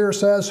 3 here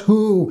says,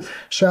 "Who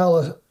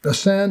shall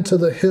ascend to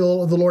the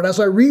hill of the Lord?" As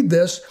I read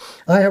this,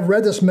 I have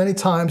read this many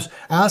times,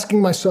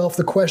 asking myself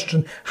the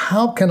question,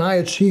 how can I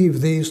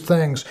achieve these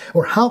things?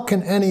 Or how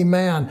can any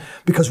man?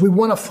 Because we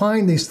want to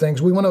find these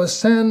things. We want to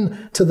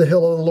ascend to the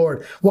hill of the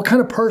Lord. What kind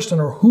of person,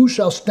 or who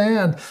shall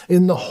stand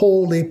in the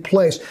holy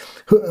place?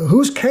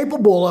 Who's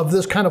capable of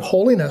this kind of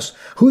holiness?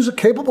 Who's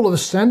capable of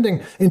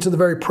ascending into the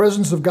very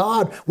presence of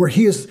God where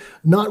he is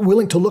not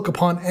willing to look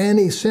upon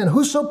any sin?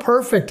 Who's so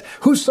perfect?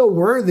 Who's so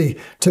worthy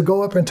to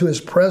go up into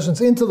his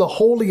presence, into the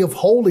holy of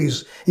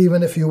holies,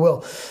 even if you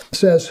will? It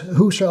says,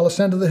 "Who shall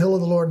ascend to the hill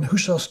of the Lord, and who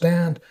shall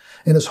stand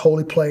in his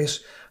holy place?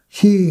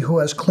 He who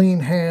has clean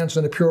hands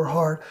and a pure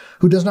heart,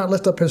 who does not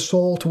lift up his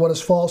soul to what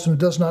is false, and who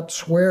does not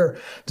swear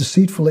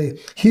deceitfully,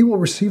 he will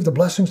receive the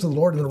blessings of the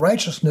Lord and the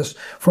righteousness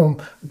from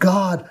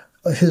God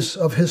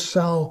of his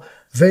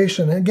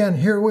salvation." And again,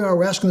 here we are,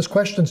 we're asking these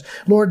questions.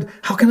 Lord,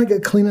 how can I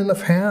get clean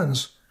enough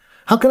hands?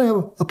 How can I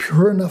have a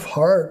pure enough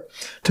heart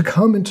to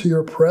come into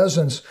your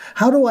presence?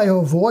 How do I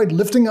avoid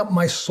lifting up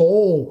my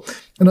soul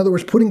In other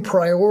words, putting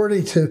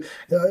priority to,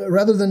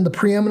 rather than the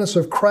preeminence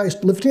of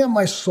Christ, lifting up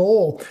my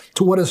soul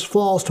to what is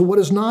false, to what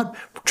is not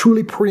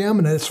truly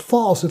preeminent. It's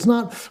false. It's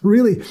not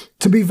really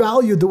to be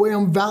valued the way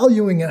I'm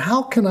valuing it.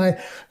 How can I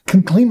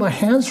clean my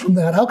hands from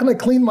that? How can I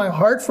clean my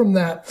heart from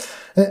that?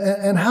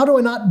 And how do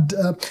I not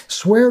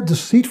swear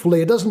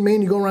deceitfully? It doesn't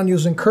mean you go around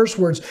using curse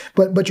words,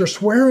 but you're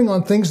swearing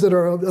on things that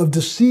are of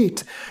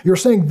deceit. You're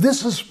saying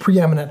this is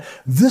preeminent.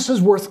 This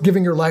is worth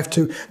giving your life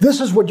to. This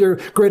is what your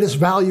greatest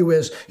value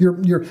is.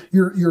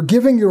 You're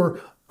giving your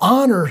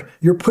honor.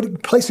 You're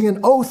placing an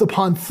oath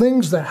upon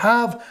things that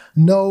have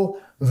no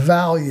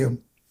value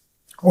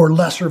or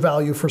lesser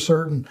value for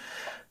certain.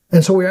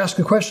 And so we ask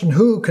the question,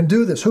 who can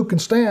do this? Who can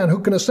stand? Who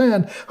can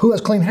ascend? Who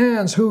has clean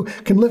hands? Who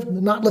can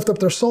not lift up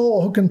their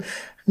soul? Who can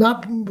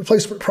not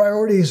place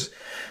priorities?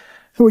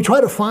 And we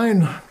try to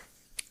find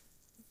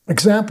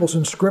examples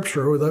in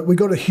Scripture. We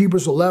go to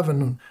Hebrews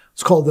 11.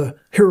 It's called the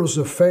Heroes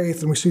of Faith.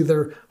 And we see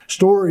their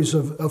stories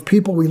of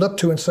people we look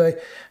to and say,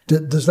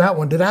 did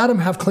Adam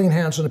have clean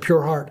hands and a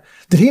pure heart?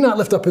 Did he not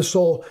lift up his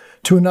soul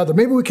to another?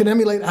 Maybe we can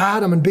emulate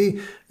Adam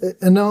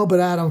but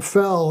Adam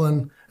fell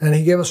and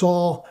he gave us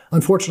all,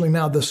 unfortunately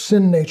now, the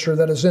sin nature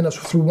that is in us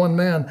through one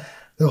man.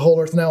 The whole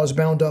earth now is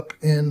bound up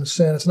in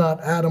sin. It's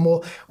not Adam.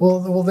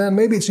 Well, then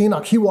maybe it's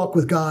Enoch. He walked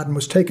with God and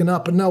was taken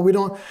up. But no, we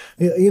don't.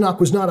 Enoch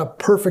was not a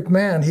perfect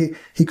man.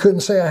 He couldn't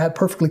say I had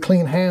perfectly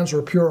clean hands or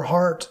a pure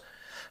heart.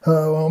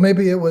 Well,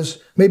 maybe it was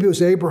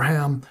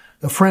Abraham,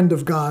 a friend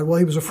of God. Well,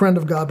 he was a friend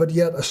of God, but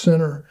yet a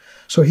sinner.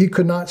 So he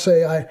could not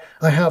say,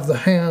 I have the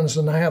hands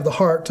and I have the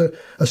heart to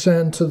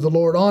ascend to the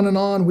Lord. On and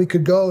on we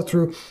could go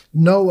through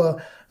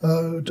Noah,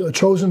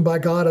 chosen by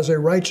God as a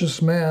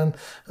righteous man.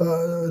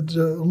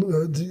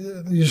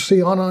 You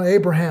see on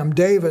Abraham,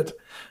 David,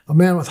 a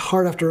man with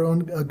heart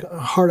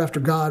after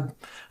God.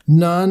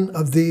 None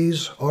of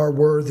these are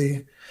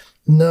worthy.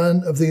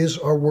 None of these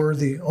are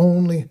worthy.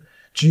 Only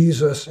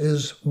Jesus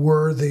is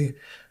worthy.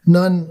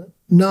 None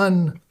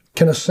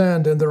can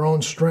ascend in their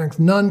own strength.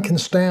 None can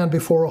stand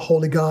before a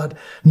holy God.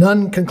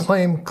 None can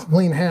claim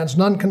clean hands.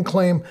 None can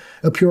claim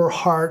a pure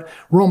heart.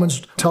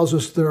 Romans tells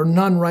us there are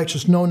none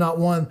righteous, no, not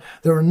one.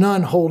 There are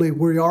none holy.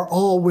 We are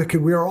all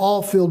wicked. We are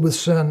all filled with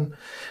sin.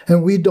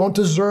 And we don't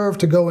deserve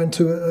to go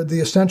into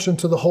the ascension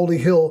to the holy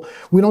hill.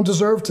 We don't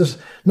deserve to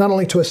not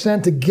only to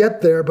ascend to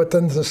get there, but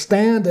then to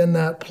stand in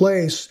that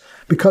place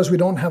because we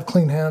don't have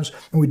clean hands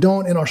and we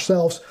don't in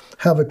ourselves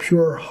have a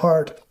pure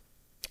heart.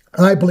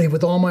 I believe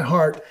with all my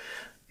heart,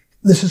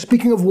 this is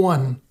speaking of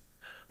one.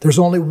 There's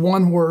only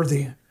one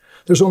worthy.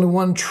 There's only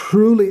one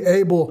truly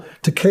able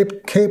to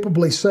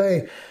capably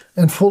say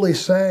and fully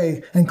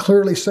say and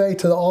clearly say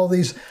to all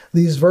these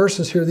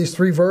verses here, these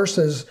three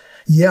verses,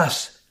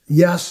 yes,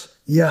 yes,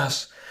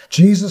 yes.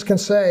 Jesus can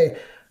say,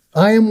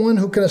 I am one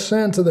who can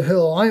ascend to the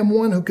hill. I am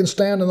one who can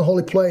stand in the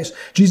holy place.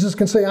 Jesus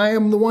can say, I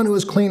am the one who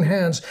has clean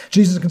hands.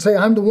 Jesus can say,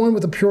 I'm the one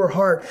with a pure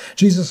heart.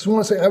 Jesus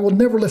can say, I will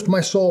never lift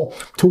my soul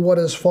to what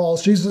is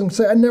false. Jesus can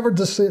say, I never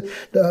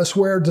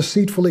swear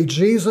deceitfully.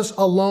 Jesus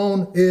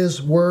alone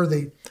is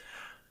worthy.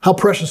 How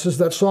precious is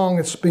that song?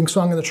 It's being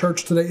sung in the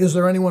church today. Is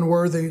there anyone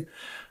worthy?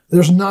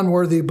 There's none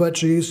worthy but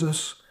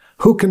Jesus.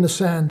 Who can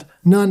ascend?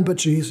 None but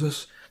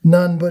Jesus.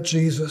 None but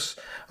Jesus.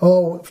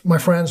 Oh, my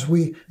friends,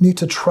 we need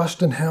to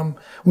trust in him.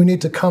 We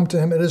need to come to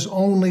him. It is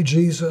only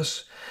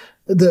Jesus.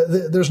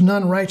 There's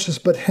none righteous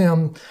but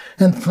him.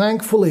 And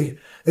thankfully,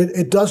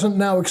 it doesn't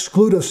now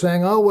exclude us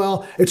saying, oh,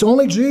 well, it's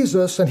only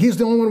Jesus and he's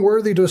the only one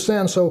worthy to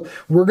ascend. So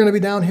we're going to be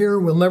down here.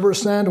 We'll never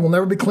ascend. We'll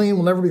never be clean.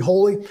 We'll never be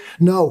holy.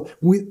 No,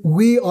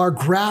 we are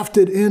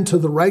grafted into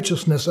the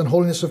righteousness and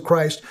holiness of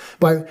Christ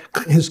by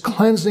his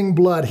cleansing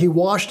blood. He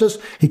washed us.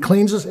 He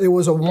cleans us. It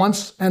was a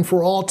once and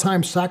for all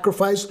time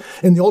sacrifice.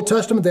 In the Old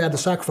Testament, they had to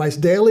sacrifice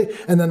daily.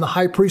 And then the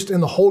high priest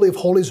in the Holy of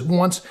Holies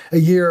once a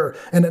year.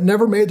 And it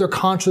never made their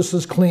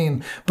consciences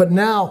clean. But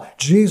now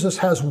Jesus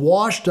has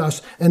washed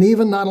us. And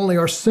even not only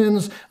our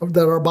sins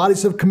that our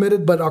bodies have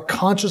committed, but our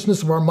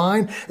consciousness of our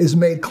mind is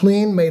made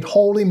clean, made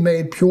holy,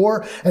 made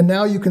pure. And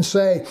now you can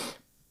say,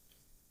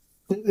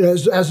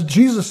 as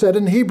Jesus said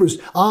in Hebrews,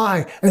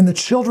 I and the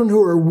children who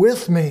are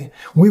with me,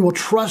 we will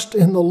trust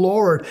in the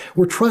Lord.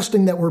 We're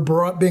trusting that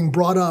we're being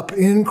brought up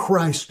in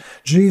Christ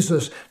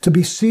Jesus to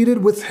be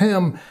seated with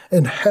him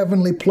in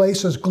heavenly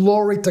places.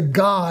 Glory to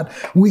God.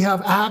 We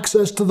have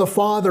access to the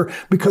Father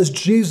because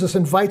Jesus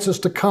invites us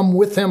to come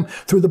with him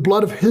through the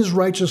blood of his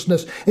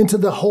righteousness into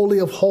the Holy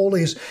of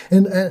Holies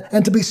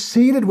and to be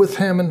seated with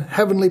him in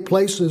heavenly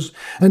places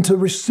and to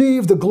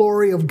receive the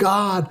glory of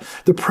God,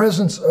 the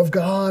presence of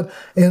God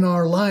in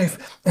our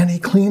life, and he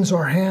cleans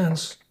our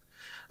hands.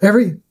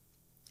 Everything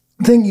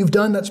you've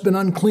done that's been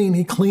unclean,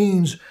 he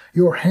cleans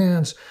your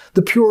hands.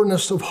 The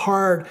pureness of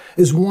heart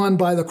is won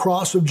by the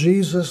cross of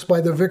Jesus,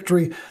 by the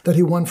victory that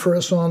he won for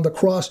us on the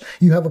cross.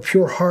 You have a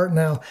pure heart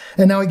now.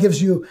 And now he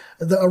gives you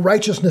a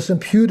righteousness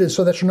imputed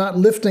so that you're not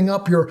lifting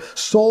up your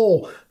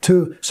soul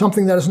to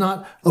something that is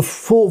not of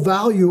full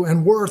value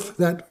and worth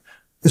that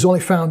is only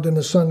found in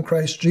the Son,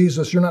 Christ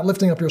Jesus. You're not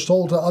lifting up your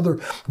soul to other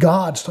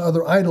gods, to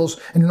other idols,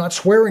 and you're not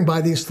swearing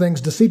by these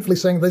things, deceitfully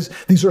saying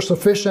these are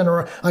sufficient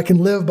or I can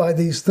live by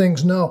these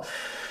things. No,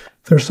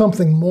 there's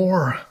something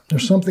more.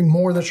 There's something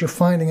more that you're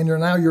finding, and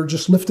you're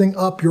just lifting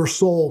up your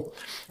soul.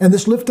 And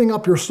this lifting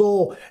up your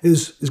soul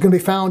is going to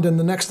be found in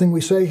the next thing we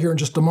say here in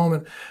just a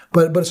moment.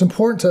 But it's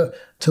important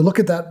to look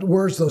at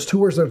those two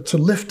words, to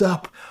lift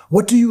up.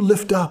 What do you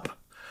lift up?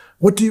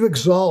 What do you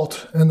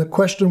exalt? And the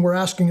question we're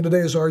asking today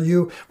is, are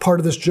you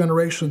part of this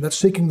generation that's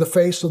seeking the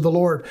face of the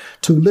Lord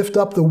to lift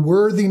up the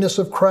worthiness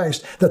of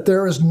Christ, that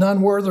there is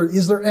none worthy?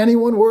 Is there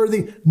anyone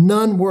worthy?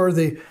 None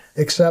worthy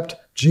except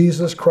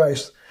Jesus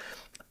Christ.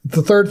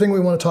 The third thing we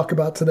want to talk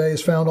about today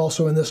is found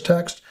also in this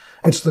text.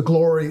 It's the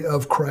glory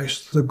of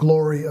Christ, the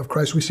glory of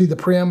Christ. We see the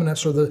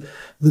preeminence or the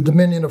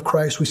dominion of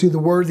Christ. We see the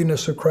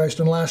worthiness of Christ.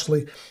 And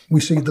lastly,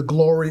 we see the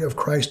glory of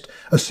Christ.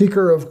 A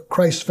seeker of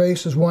Christ's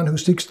face is one who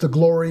seeks the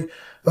glory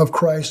of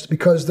Christ,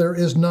 because there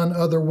is none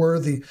other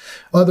worthy.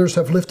 Others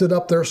have lifted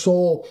up their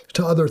soul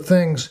to other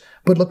things.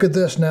 But look at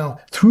this now.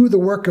 Through the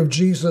work of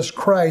Jesus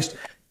Christ,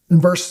 in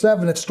verse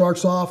 7, it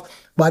starts off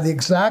by the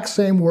exact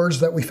same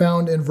words that we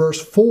found in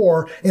verse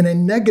 4 in a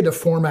negative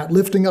format,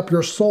 lifting up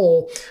your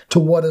soul to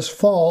what is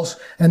false.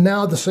 And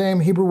now the same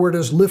Hebrew word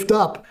is lift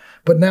up,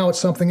 but now it's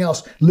something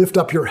else. Lift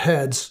up your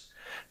heads.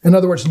 In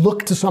other words,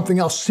 look to something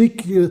else.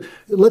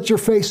 Let your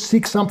face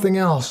seek something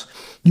else.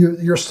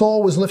 Your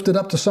soul was lifted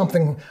up to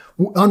something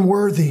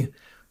unworthy,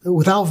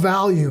 without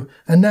value.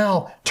 And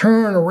now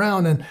turn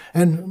around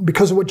and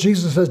because of what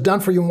Jesus has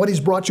done for you and what he's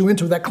brought you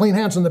into, that clean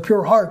hands and the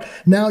pure heart,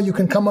 now you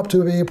can come up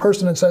to a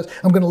person and says,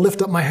 I'm going to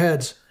lift up my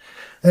heads.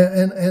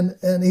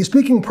 And he's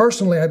speaking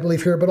personally, I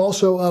believe here, but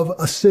also of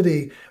a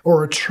city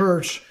or a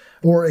church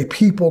or a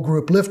people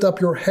group. Lift up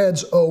your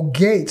heads, O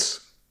gates.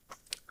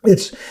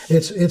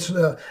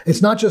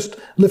 It's not just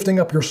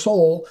lifting up your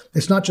soul.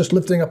 It's not just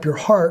lifting up your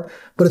heart,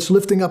 but it's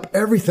lifting up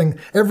everything,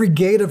 every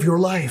gate of your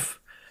life,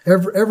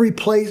 every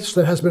place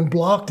that has been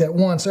blocked at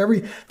once,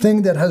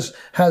 everything that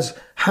has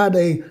had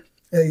a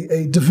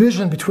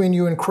division between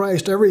you and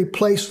Christ, every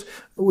place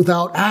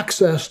without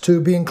access to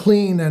being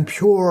clean and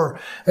pure,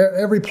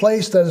 every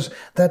place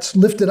that's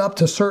lifted up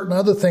to certain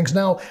other things.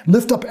 Now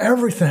lift up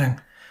everything,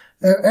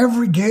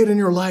 every gate in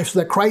your life so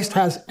that Christ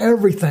has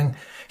everything.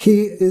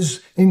 He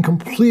is in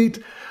complete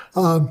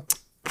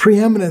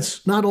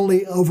preeminence, not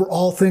only over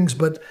all things,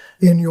 but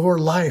in your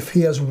life.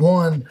 He has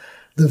won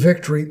the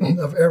victory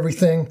of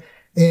everything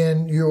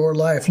in your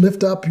life.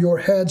 Lift up your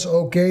heads,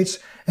 O gates.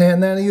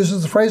 And then he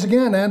uses the phrase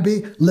again, and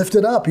be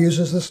lifted up. He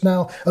uses this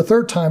now a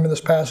third time in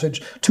this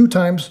passage, 2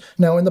 times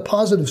now in the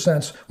positive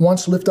sense.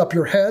 Once, lift up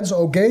your heads,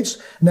 O gates.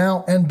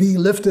 Now, and be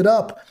lifted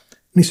up.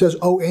 And he says,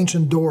 O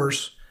ancient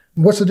doors.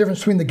 What's the difference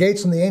between the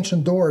gates and the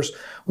ancient doors?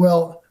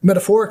 Well,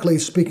 metaphorically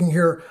speaking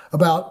here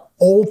about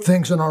old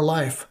things in our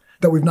life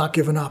that we've not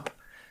given up.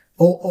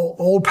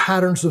 Old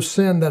patterns of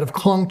sin that have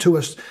clung to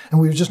us, and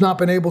we've just not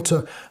been able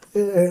to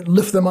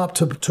lift them up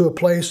to a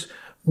place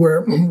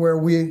where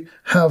we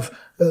have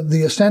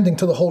the ascending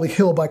to the holy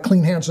hill by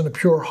clean hands and a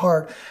pure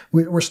heart.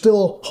 We're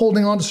still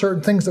holding on to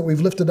certain things that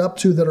we've lifted up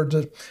to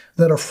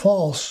that are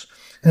false.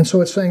 And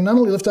so it's saying, not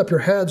only lift up your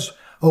heads,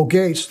 O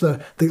gates,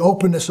 the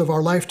openness of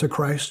our life to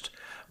Christ,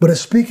 but it's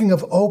speaking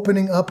of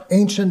opening up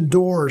ancient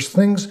doors,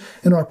 things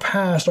in our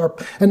past,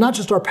 and not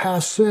just our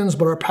past sins,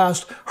 but our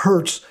past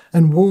hurts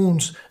and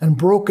wounds and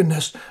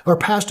brokenness, our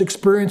past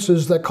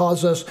experiences that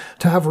cause us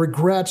to have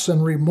regrets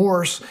and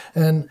remorse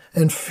and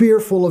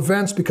fearful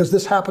events because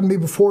this happened to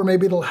me before,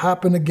 maybe it'll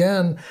happen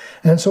again.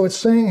 And so it's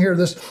saying here,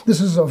 this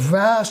is a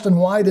vast and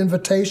wide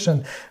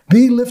invitation.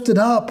 Be lifted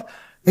up,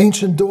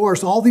 ancient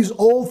doors. All these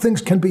old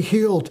things can be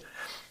healed.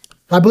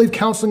 I believe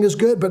counseling is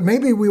good, but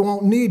maybe we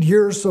won't need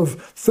years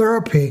of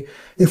therapy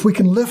if we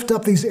can lift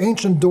up these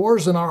ancient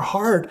doors in our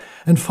heart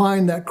and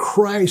find that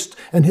Christ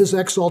and his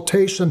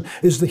exaltation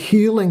is the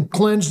healing,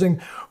 cleansing,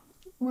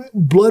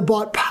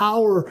 blood-bought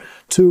power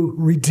to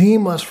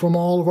redeem us from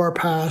all of our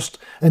past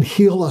and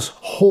heal us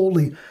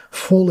wholly,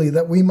 fully,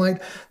 that we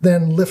might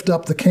then lift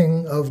up the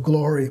King of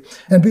glory.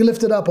 And be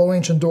lifted up, O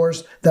ancient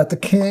doors, that the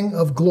King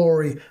of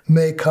glory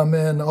may come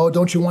in. Oh,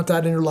 don't you want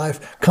that in your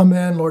life? Come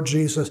in, Lord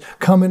Jesus.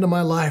 Come into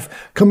my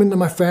life. Come into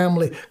my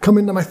family. Come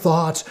into my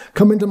thoughts.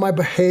 Come into my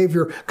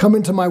behavior. Come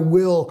into my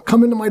will.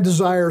 Come into my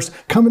desires.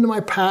 Come into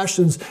my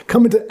passions.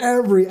 Come into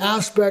every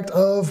aspect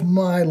of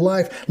my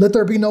life. Let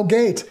there be no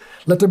gate.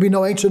 Let there be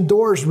no ancient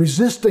doors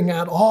resisting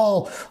at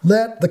all.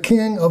 Let the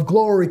King of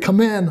glory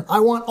come in. I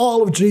want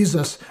all of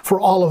Jesus for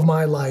all of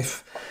my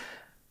life.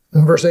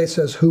 And verse 8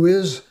 says, who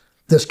is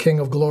this King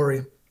of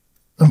glory?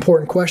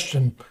 Important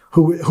question.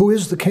 Who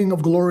is the King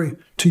of glory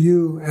to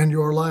you and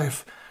your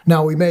life?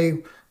 Now, we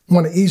may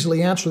want to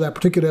easily answer that,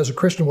 particularly as a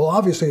Christian. Well,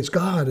 obviously it's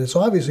God.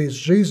 Obviously it's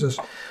Jesus.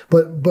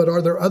 But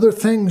are there other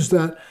things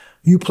that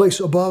you place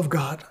above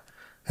God?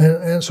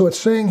 And so it's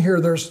saying here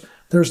there's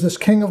this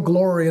King of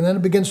glory, and then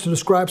it begins to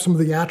describe some of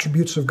the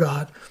attributes of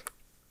God.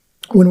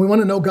 When we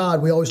want to know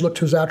God, we always look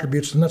to his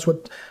attributes, and that's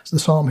what the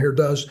psalm here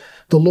does.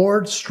 The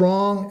Lord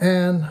strong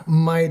and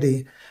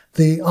mighty,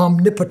 The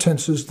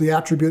omnipotence is the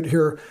attribute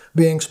here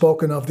being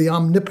spoken of. The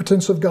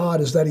omnipotence of God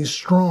is that he's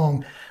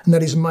strong and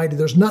that he's mighty.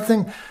 There's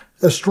nothing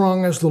as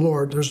strong as the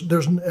Lord.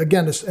 There's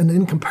again, it's an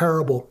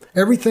incomparable.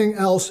 Everything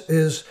else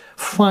is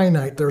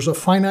finite. There's a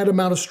finite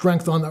amount of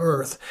strength on the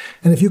earth.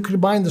 And if you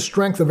combine the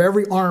strength of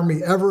every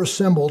army ever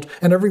assembled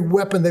and every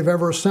weapon they've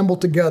ever assembled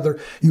together,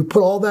 you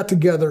put all that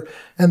together,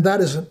 and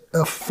that is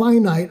a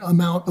finite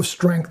amount of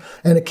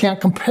strength. And it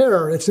can't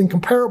compare. It's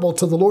incomparable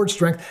to the Lord's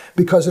strength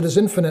because it is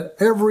infinite.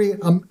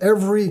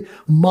 Every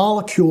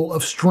molecule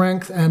of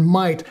strength and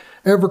might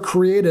ever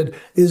created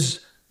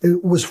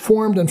it was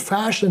formed and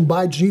fashioned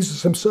by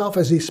Jesus himself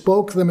as he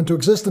spoke them into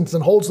existence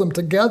and holds them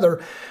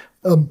together,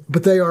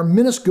 but they are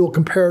minuscule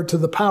compared to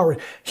the power.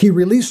 He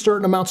released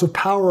certain amounts of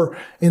power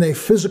in a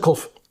physical,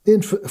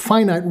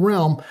 finite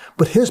realm,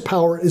 but his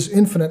power is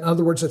infinite. In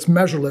other words, it's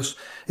measureless.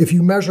 If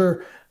you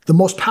measure the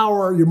most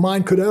power your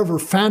mind could ever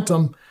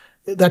fathom,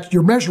 that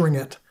you're measuring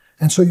it.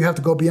 And so you have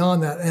to go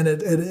beyond that, and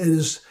it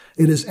is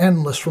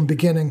endless from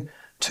beginning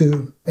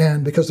to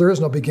end, because there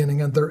is no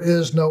beginning and there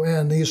is no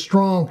end. He is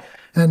strong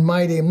and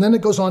mighty. And then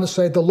it goes on to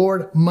say, the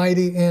Lord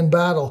mighty in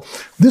battle.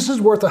 This is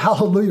worth a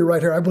hallelujah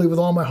right here, I believe with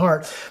all my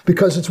heart,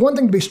 because it's one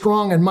thing to be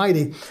strong and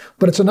mighty,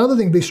 but it's another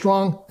thing to be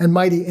strong and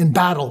mighty in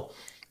battle.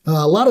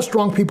 A lot of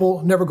strong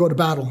people never go to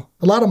battle.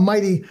 A lot of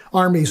mighty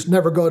armies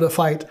never go to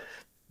fight.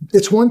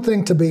 It's one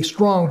thing to be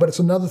strong, but it's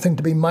another thing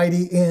to be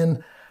mighty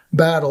in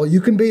battle.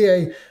 You can be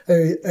a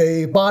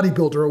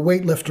bodybuilder, a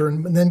weightlifter,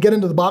 and then get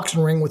into the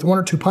boxing ring with one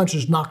or two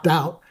punches knocked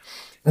out.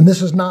 And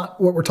this is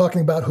not what we're talking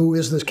about. Who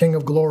is this King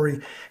of glory?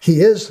 He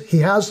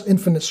has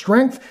infinite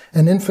strength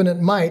and infinite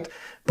might,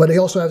 but he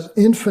also has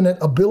infinite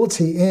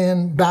ability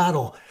in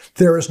battle.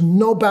 There is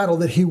no battle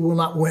that he will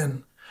not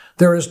win.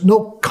 There is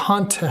no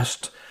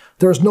contest.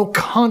 There is no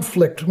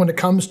conflict when it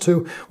comes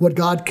to what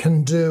God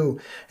can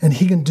do. And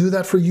he can do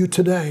that for you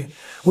today.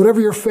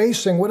 Whatever you're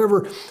facing,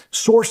 whatever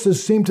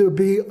sources seem to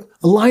be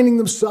aligning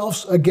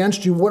themselves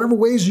against you, whatever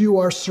ways you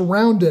are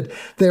surrounded,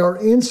 they are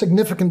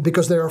insignificant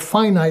because they are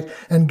finite.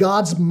 And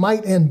God's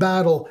might in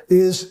battle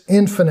is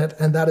infinite.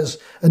 And that is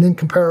an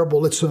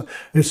incomparable. It's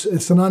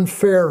an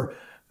unfair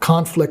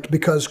conflict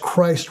because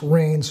Christ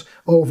reigns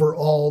over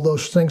all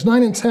those things.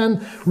 9 and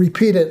 10,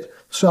 repeat it.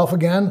 Self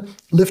again.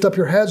 Lift up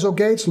your heads, O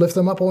gates. Lift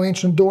them up, O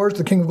ancient doors.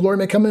 The King of glory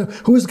may come in.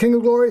 Who is the King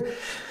of glory?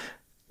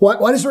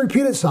 Why does it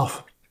repeat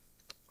itself?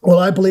 Well,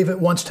 I believe it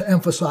wants to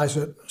emphasize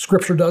it.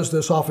 Scripture does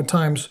this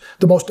oftentimes.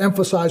 The most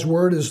emphasized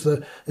word is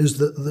the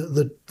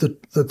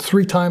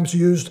 3 times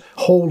used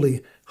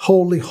holy,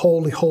 holy,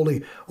 holy,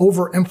 holy,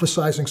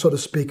 overemphasizing, so to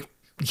speak.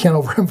 You can't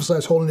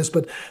overemphasize holiness,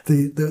 but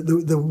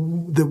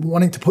the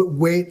wanting to put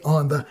weight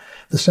on the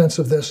sense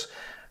of this.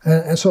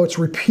 And so it's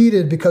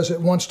repeated because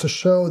it wants to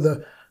show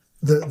the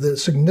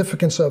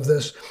significance of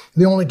this.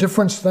 The only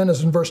difference then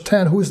is in verse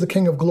 10, who is the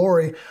King of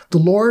glory? The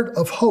Lord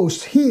of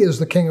hosts, he is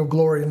the King of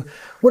glory. And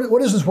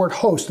what is this word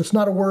host? It's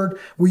not a word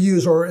we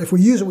use, or if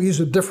we use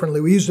it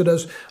differently. We use it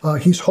as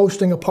he's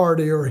hosting a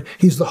party, or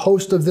he's the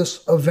host of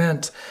this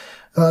event.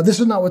 This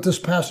is not what this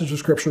passage of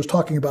Scripture is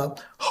talking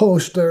about.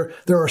 Host, there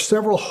are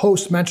several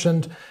hosts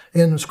mentioned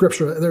in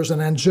Scripture. There's an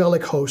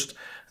angelic host.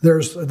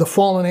 There's the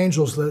fallen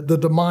angels, the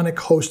demonic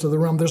host of the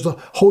realm. There's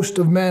the host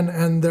of men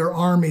and their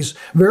armies.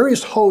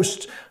 Various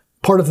hosts,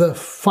 part of the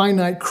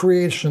finite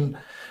creation.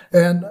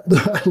 And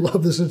I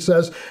love this. It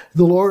says,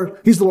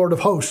 he's the Lord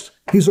of hosts.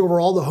 He's over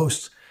all the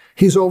hosts.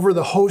 He's over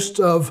the host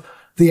of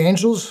the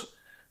angels.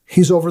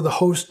 He's over the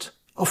host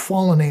of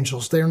fallen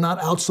angels. They are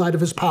not outside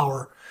of his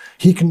power.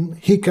 He can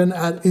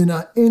in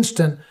an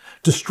instant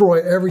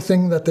destroy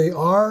everything that they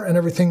are and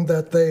everything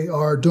that they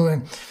are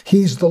doing.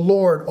 He's the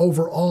Lord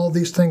over all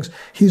these things.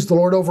 He's the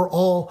Lord over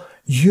all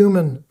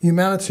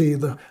humanity,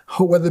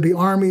 whether it be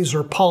armies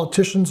or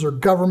politicians or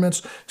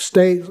governments,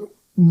 state,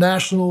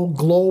 national,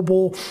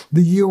 global,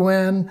 the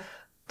UN.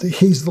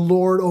 He's the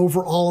Lord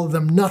over all of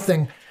them.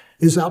 Nothing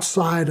is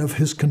outside of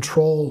his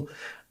control.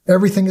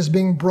 Everything is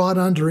being brought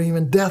under.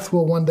 Even death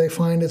will one day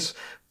find its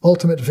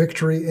ultimate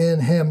victory in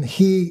him.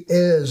 He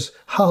is,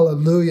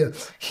 hallelujah,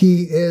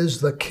 he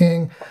is the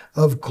King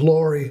of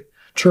glory.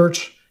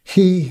 Church,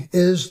 he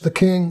is the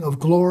King of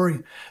glory,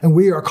 and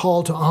we are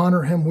called to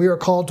honor him. We are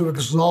called to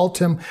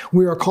exalt him.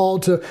 We are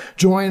called to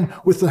join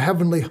with the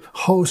heavenly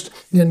host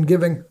in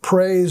giving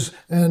praise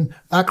and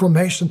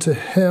acclamation to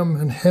him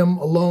and him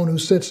alone who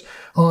sits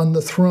on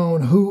the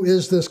throne. Who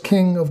is this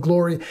King of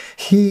glory?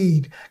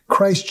 He,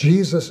 Christ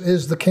Jesus,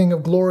 is the King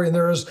of glory, and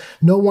there is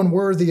no one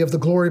worthy of the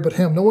glory but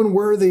him. No one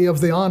worthy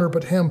of the honor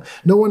but him.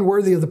 No one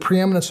worthy of the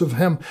preeminence of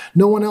him.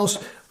 No one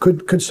else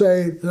could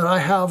say that I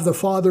have the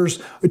Father's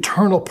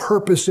eternal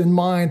purpose in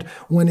mind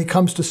when he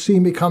comes to see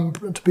me come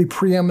to be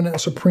preeminent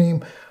and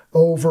supreme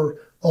over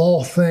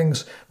all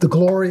things. The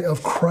glory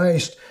of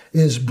Christ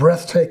is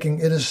breathtaking.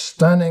 It is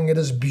stunning. It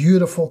is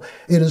beautiful.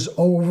 It is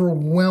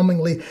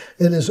overwhelmingly,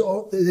 it is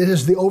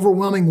the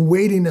overwhelming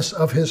weightiness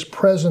of his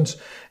presence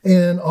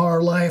in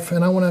our life.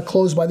 And I want to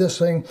close by this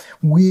saying,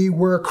 we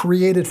were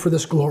created for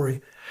this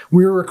glory.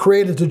 We were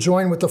created to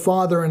join with the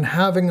Father in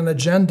having an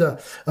agenda,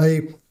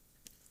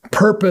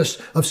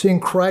 purpose of seeing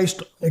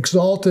Christ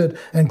exalted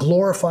and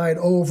glorified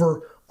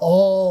over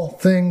all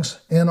things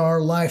in our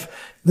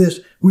life.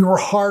 We were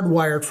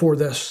hardwired for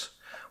this.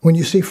 When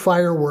you see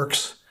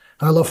fireworks,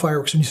 I love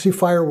fireworks. When you see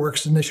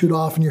fireworks and they shoot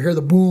off and you hear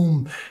the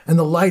boom and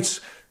the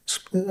lights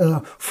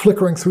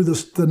flickering through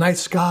the night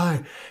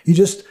sky,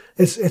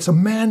 it's a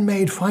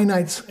man-made,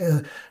 finite,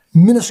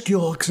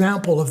 minuscule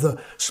example of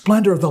the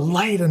splendor of the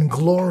light and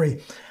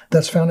glory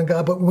that's found in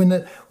God. But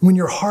when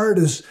your heart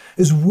is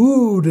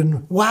wooed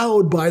and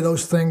wowed by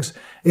those things,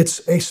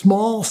 it's a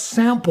small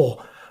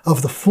sample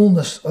of the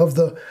fullness of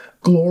the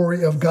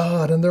glory of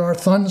God. And there are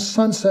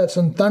sunsets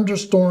and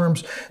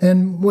thunderstorms.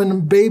 And when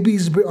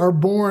babies are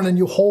born and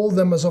you hold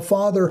them as a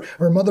father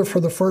or mother for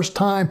the first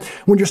time,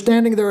 when you're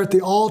standing there at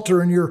the altar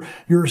and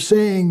you're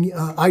saying,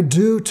 I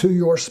do to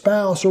your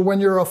spouse, or when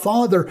you're a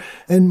father,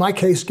 in my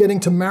case, getting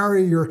to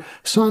marry your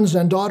sons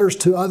and daughters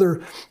to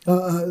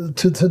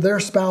to their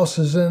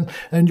spouses,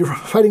 and you're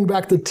fighting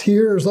back the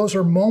tears. Those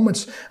are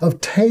moments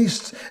of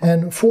taste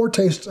and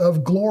foretaste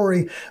of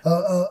glory,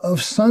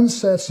 of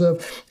sunsets,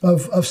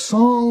 of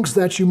songs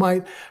that you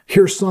might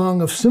hear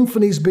sung, of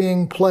symphonies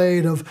being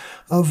played, of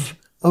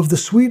the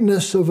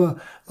sweetness of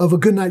a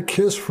goodnight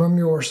kiss from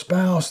your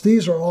spouse.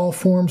 These are all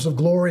forms of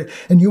glory.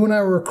 And you and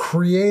I were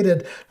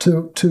created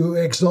to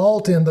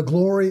exalt in the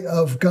glory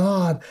of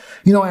God.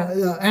 You know,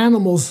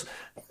 animals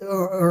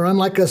are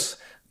unlike us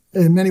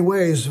in many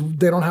ways.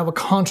 They don't have a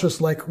conscience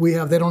like we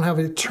have. They don't have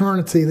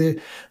eternity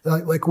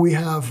like we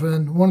have.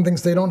 And one of the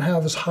things they don't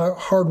have is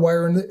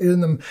hardwired in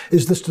them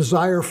is this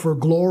desire for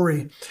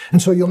glory. And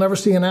so you'll never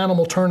see an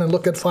animal turn and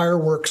look at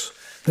fireworks.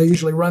 They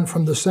usually run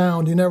from the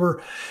sound. You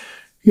never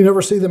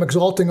see them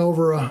exalting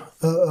over a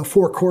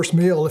 4-course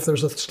meal. If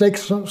there's a steak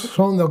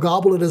thrown, they'll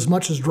gobble it as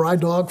much as dry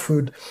dog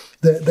food.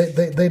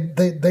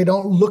 They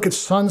don't look at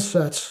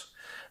sunsets.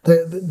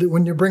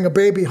 When you bring a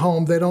baby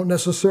home, they don't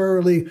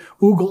necessarily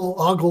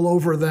ogle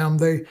over them.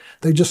 They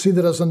just see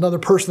that as another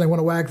person they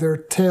want to wag their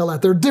tail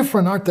at. They're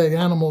different, aren't they?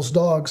 Animals,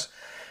 dogs,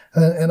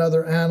 and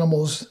other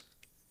animals.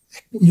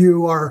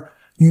 You are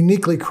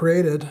uniquely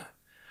created.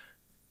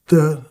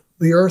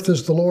 The earth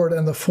is the Lord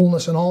and the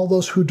fullness, and all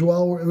those who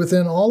dwell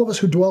within, all of us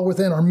who dwell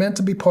within are meant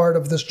to be part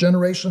of this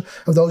generation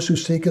of those who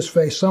seek his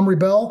face. Some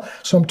rebel,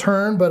 some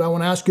turn, but I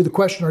want to ask you the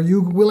question, are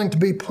you willing to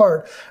be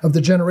part of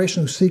the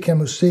generation who seek him,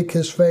 who seek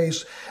his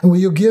face? And will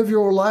you give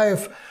your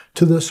life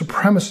to the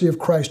supremacy of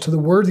Christ, to the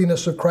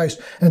worthiness of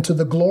Christ, and to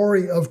the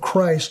glory of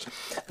Christ?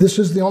 This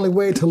is the only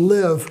way to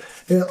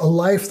live a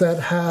life that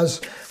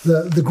has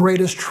the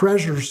greatest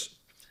treasures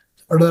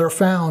that are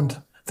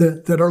found,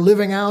 that are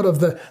living out of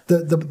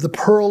the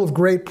pearl of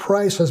great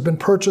price has been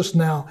purchased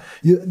now.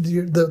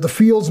 The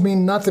fields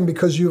mean nothing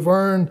because you've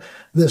earned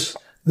this.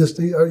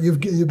 You've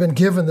been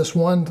given this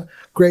one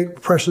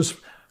great precious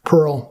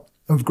pearl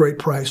of great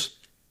price.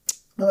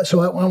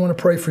 So I want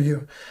to pray for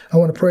you. I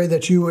want to pray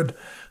that you would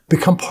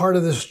become part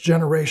of this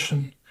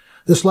generation,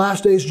 this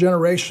last days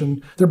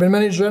generation. There have been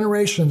many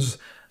generations.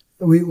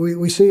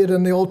 We see it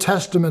in the Old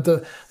Testament.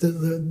 The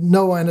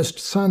Noah and his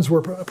sons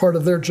were part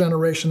of their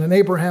generation, and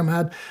Abraham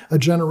had a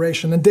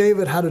generation, and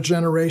David had a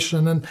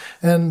generation,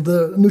 and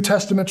the New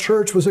Testament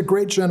church was a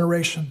great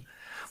generation.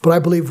 But I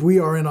believe we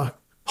are in a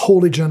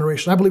holy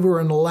generation. I believe we're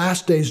in the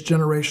last days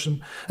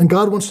generation, and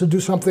God wants to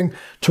do something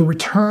to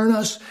return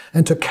us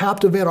and to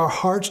captivate our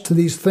hearts to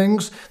these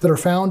things that are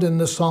found in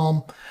this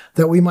psalm,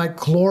 that we might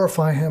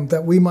glorify him,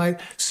 that we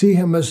might see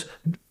him as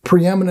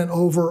preeminent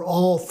over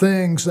all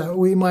things, that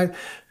we might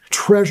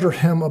treasure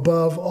him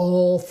above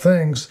all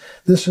things.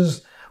 This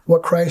is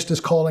what Christ is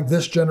calling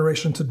this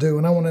generation to do.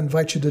 And I want to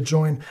invite you to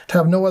join, to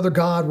have no other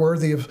God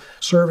worthy of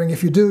serving.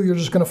 If you do, you're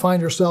just going to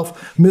find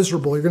yourself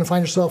miserable. You're going to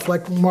find yourself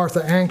like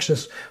Martha,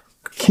 anxious.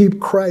 Keep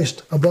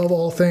Christ above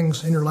all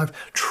things in your life.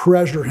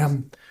 Treasure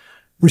him.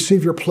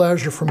 Receive your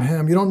pleasure from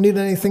him. You don't need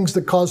any things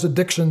that cause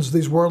addictions,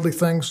 these worldly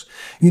things.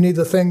 You need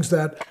the things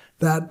that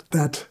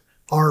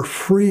are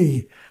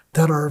free,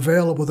 that are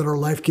available, that are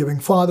life-giving.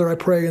 Father, I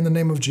pray in the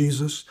name of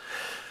Jesus,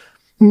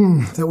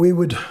 that we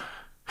would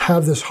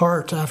have this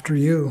heart after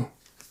you.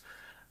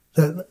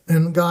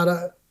 And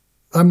God,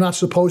 I'm not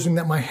supposing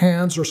that my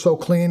hands are so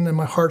clean and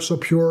my heart so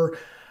pure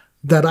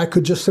that I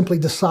could just simply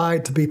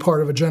decide to be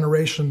part of a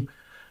generation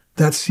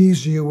that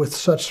sees you with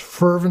such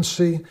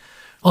fervency,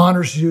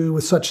 honors you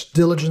with such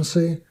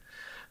diligency,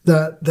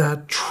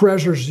 that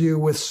treasures you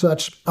with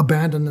such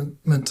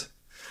abandonment.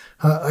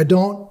 I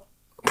don't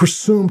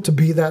presume to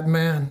be that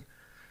man.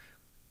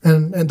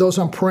 And those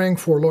I'm praying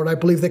for, Lord, I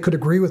believe they could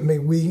agree with me.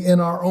 We, in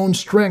our own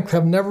strength,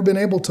 have never been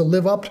able to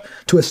live up,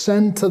 to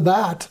ascend to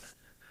that.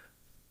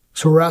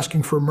 So we're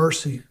asking for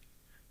mercy,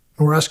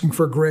 and we're asking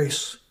for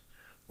grace.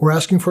 We're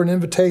asking for an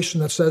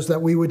invitation that says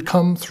that we would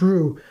come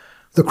through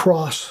the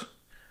cross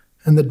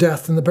and the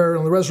death and the burial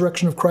and the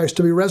resurrection of Christ,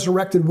 to be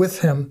resurrected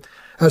with him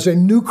as a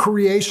new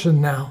creation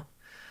now,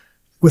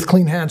 with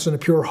clean hands and a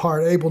pure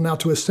heart, able now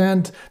to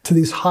ascend to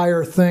these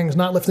higher things,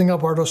 not lifting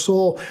up our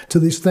soul to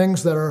these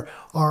things that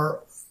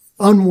are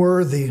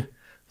unworthy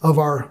of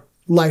our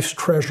life's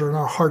treasure and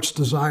our heart's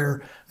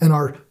desire and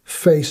our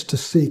face to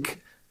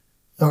seek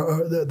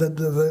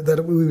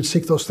that we would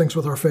seek those things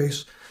with our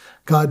face.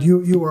 God,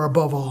 you are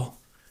above all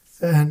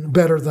and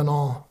better than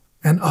all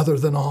and other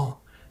than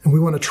all. And we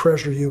want to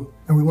treasure you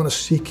and we want to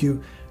seek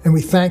you. And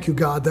we thank you,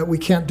 God, that we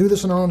can't do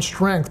this in our own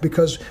strength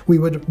because we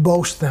would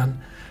boast then.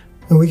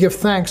 And we give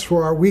thanks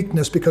for our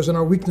weakness because in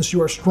our weakness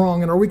you are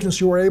strong. In our weakness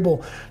you are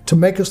able to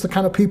make us the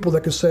kind of people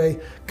that can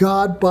say,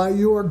 God, by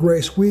your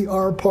grace, we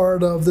are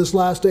part of this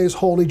last day's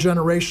holy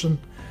generation.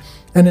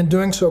 And in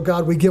doing so,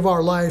 God, we give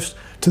our lives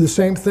to the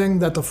same thing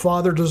that the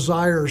Father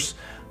desires,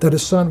 that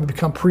his Son would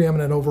become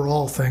preeminent over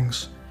all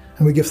things.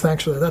 And we give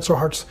thanks for that. That's our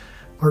heart's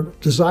our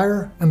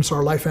desire and it's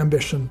our life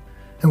ambition.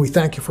 And we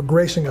thank you for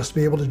gracing us to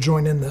be able to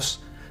join in this.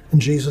 In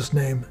Jesus'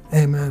 name,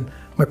 amen.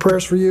 My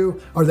prayers for you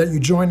are that you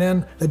join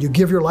in, that you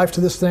give your life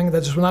to this thing, that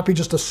this will not be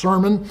just a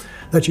sermon,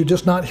 that you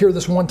just not hear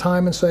this one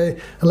time and say,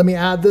 and let me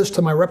add this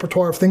to my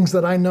repertoire of things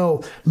that I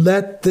know.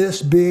 Let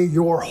this be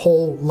your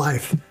whole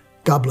life.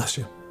 God bless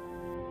you.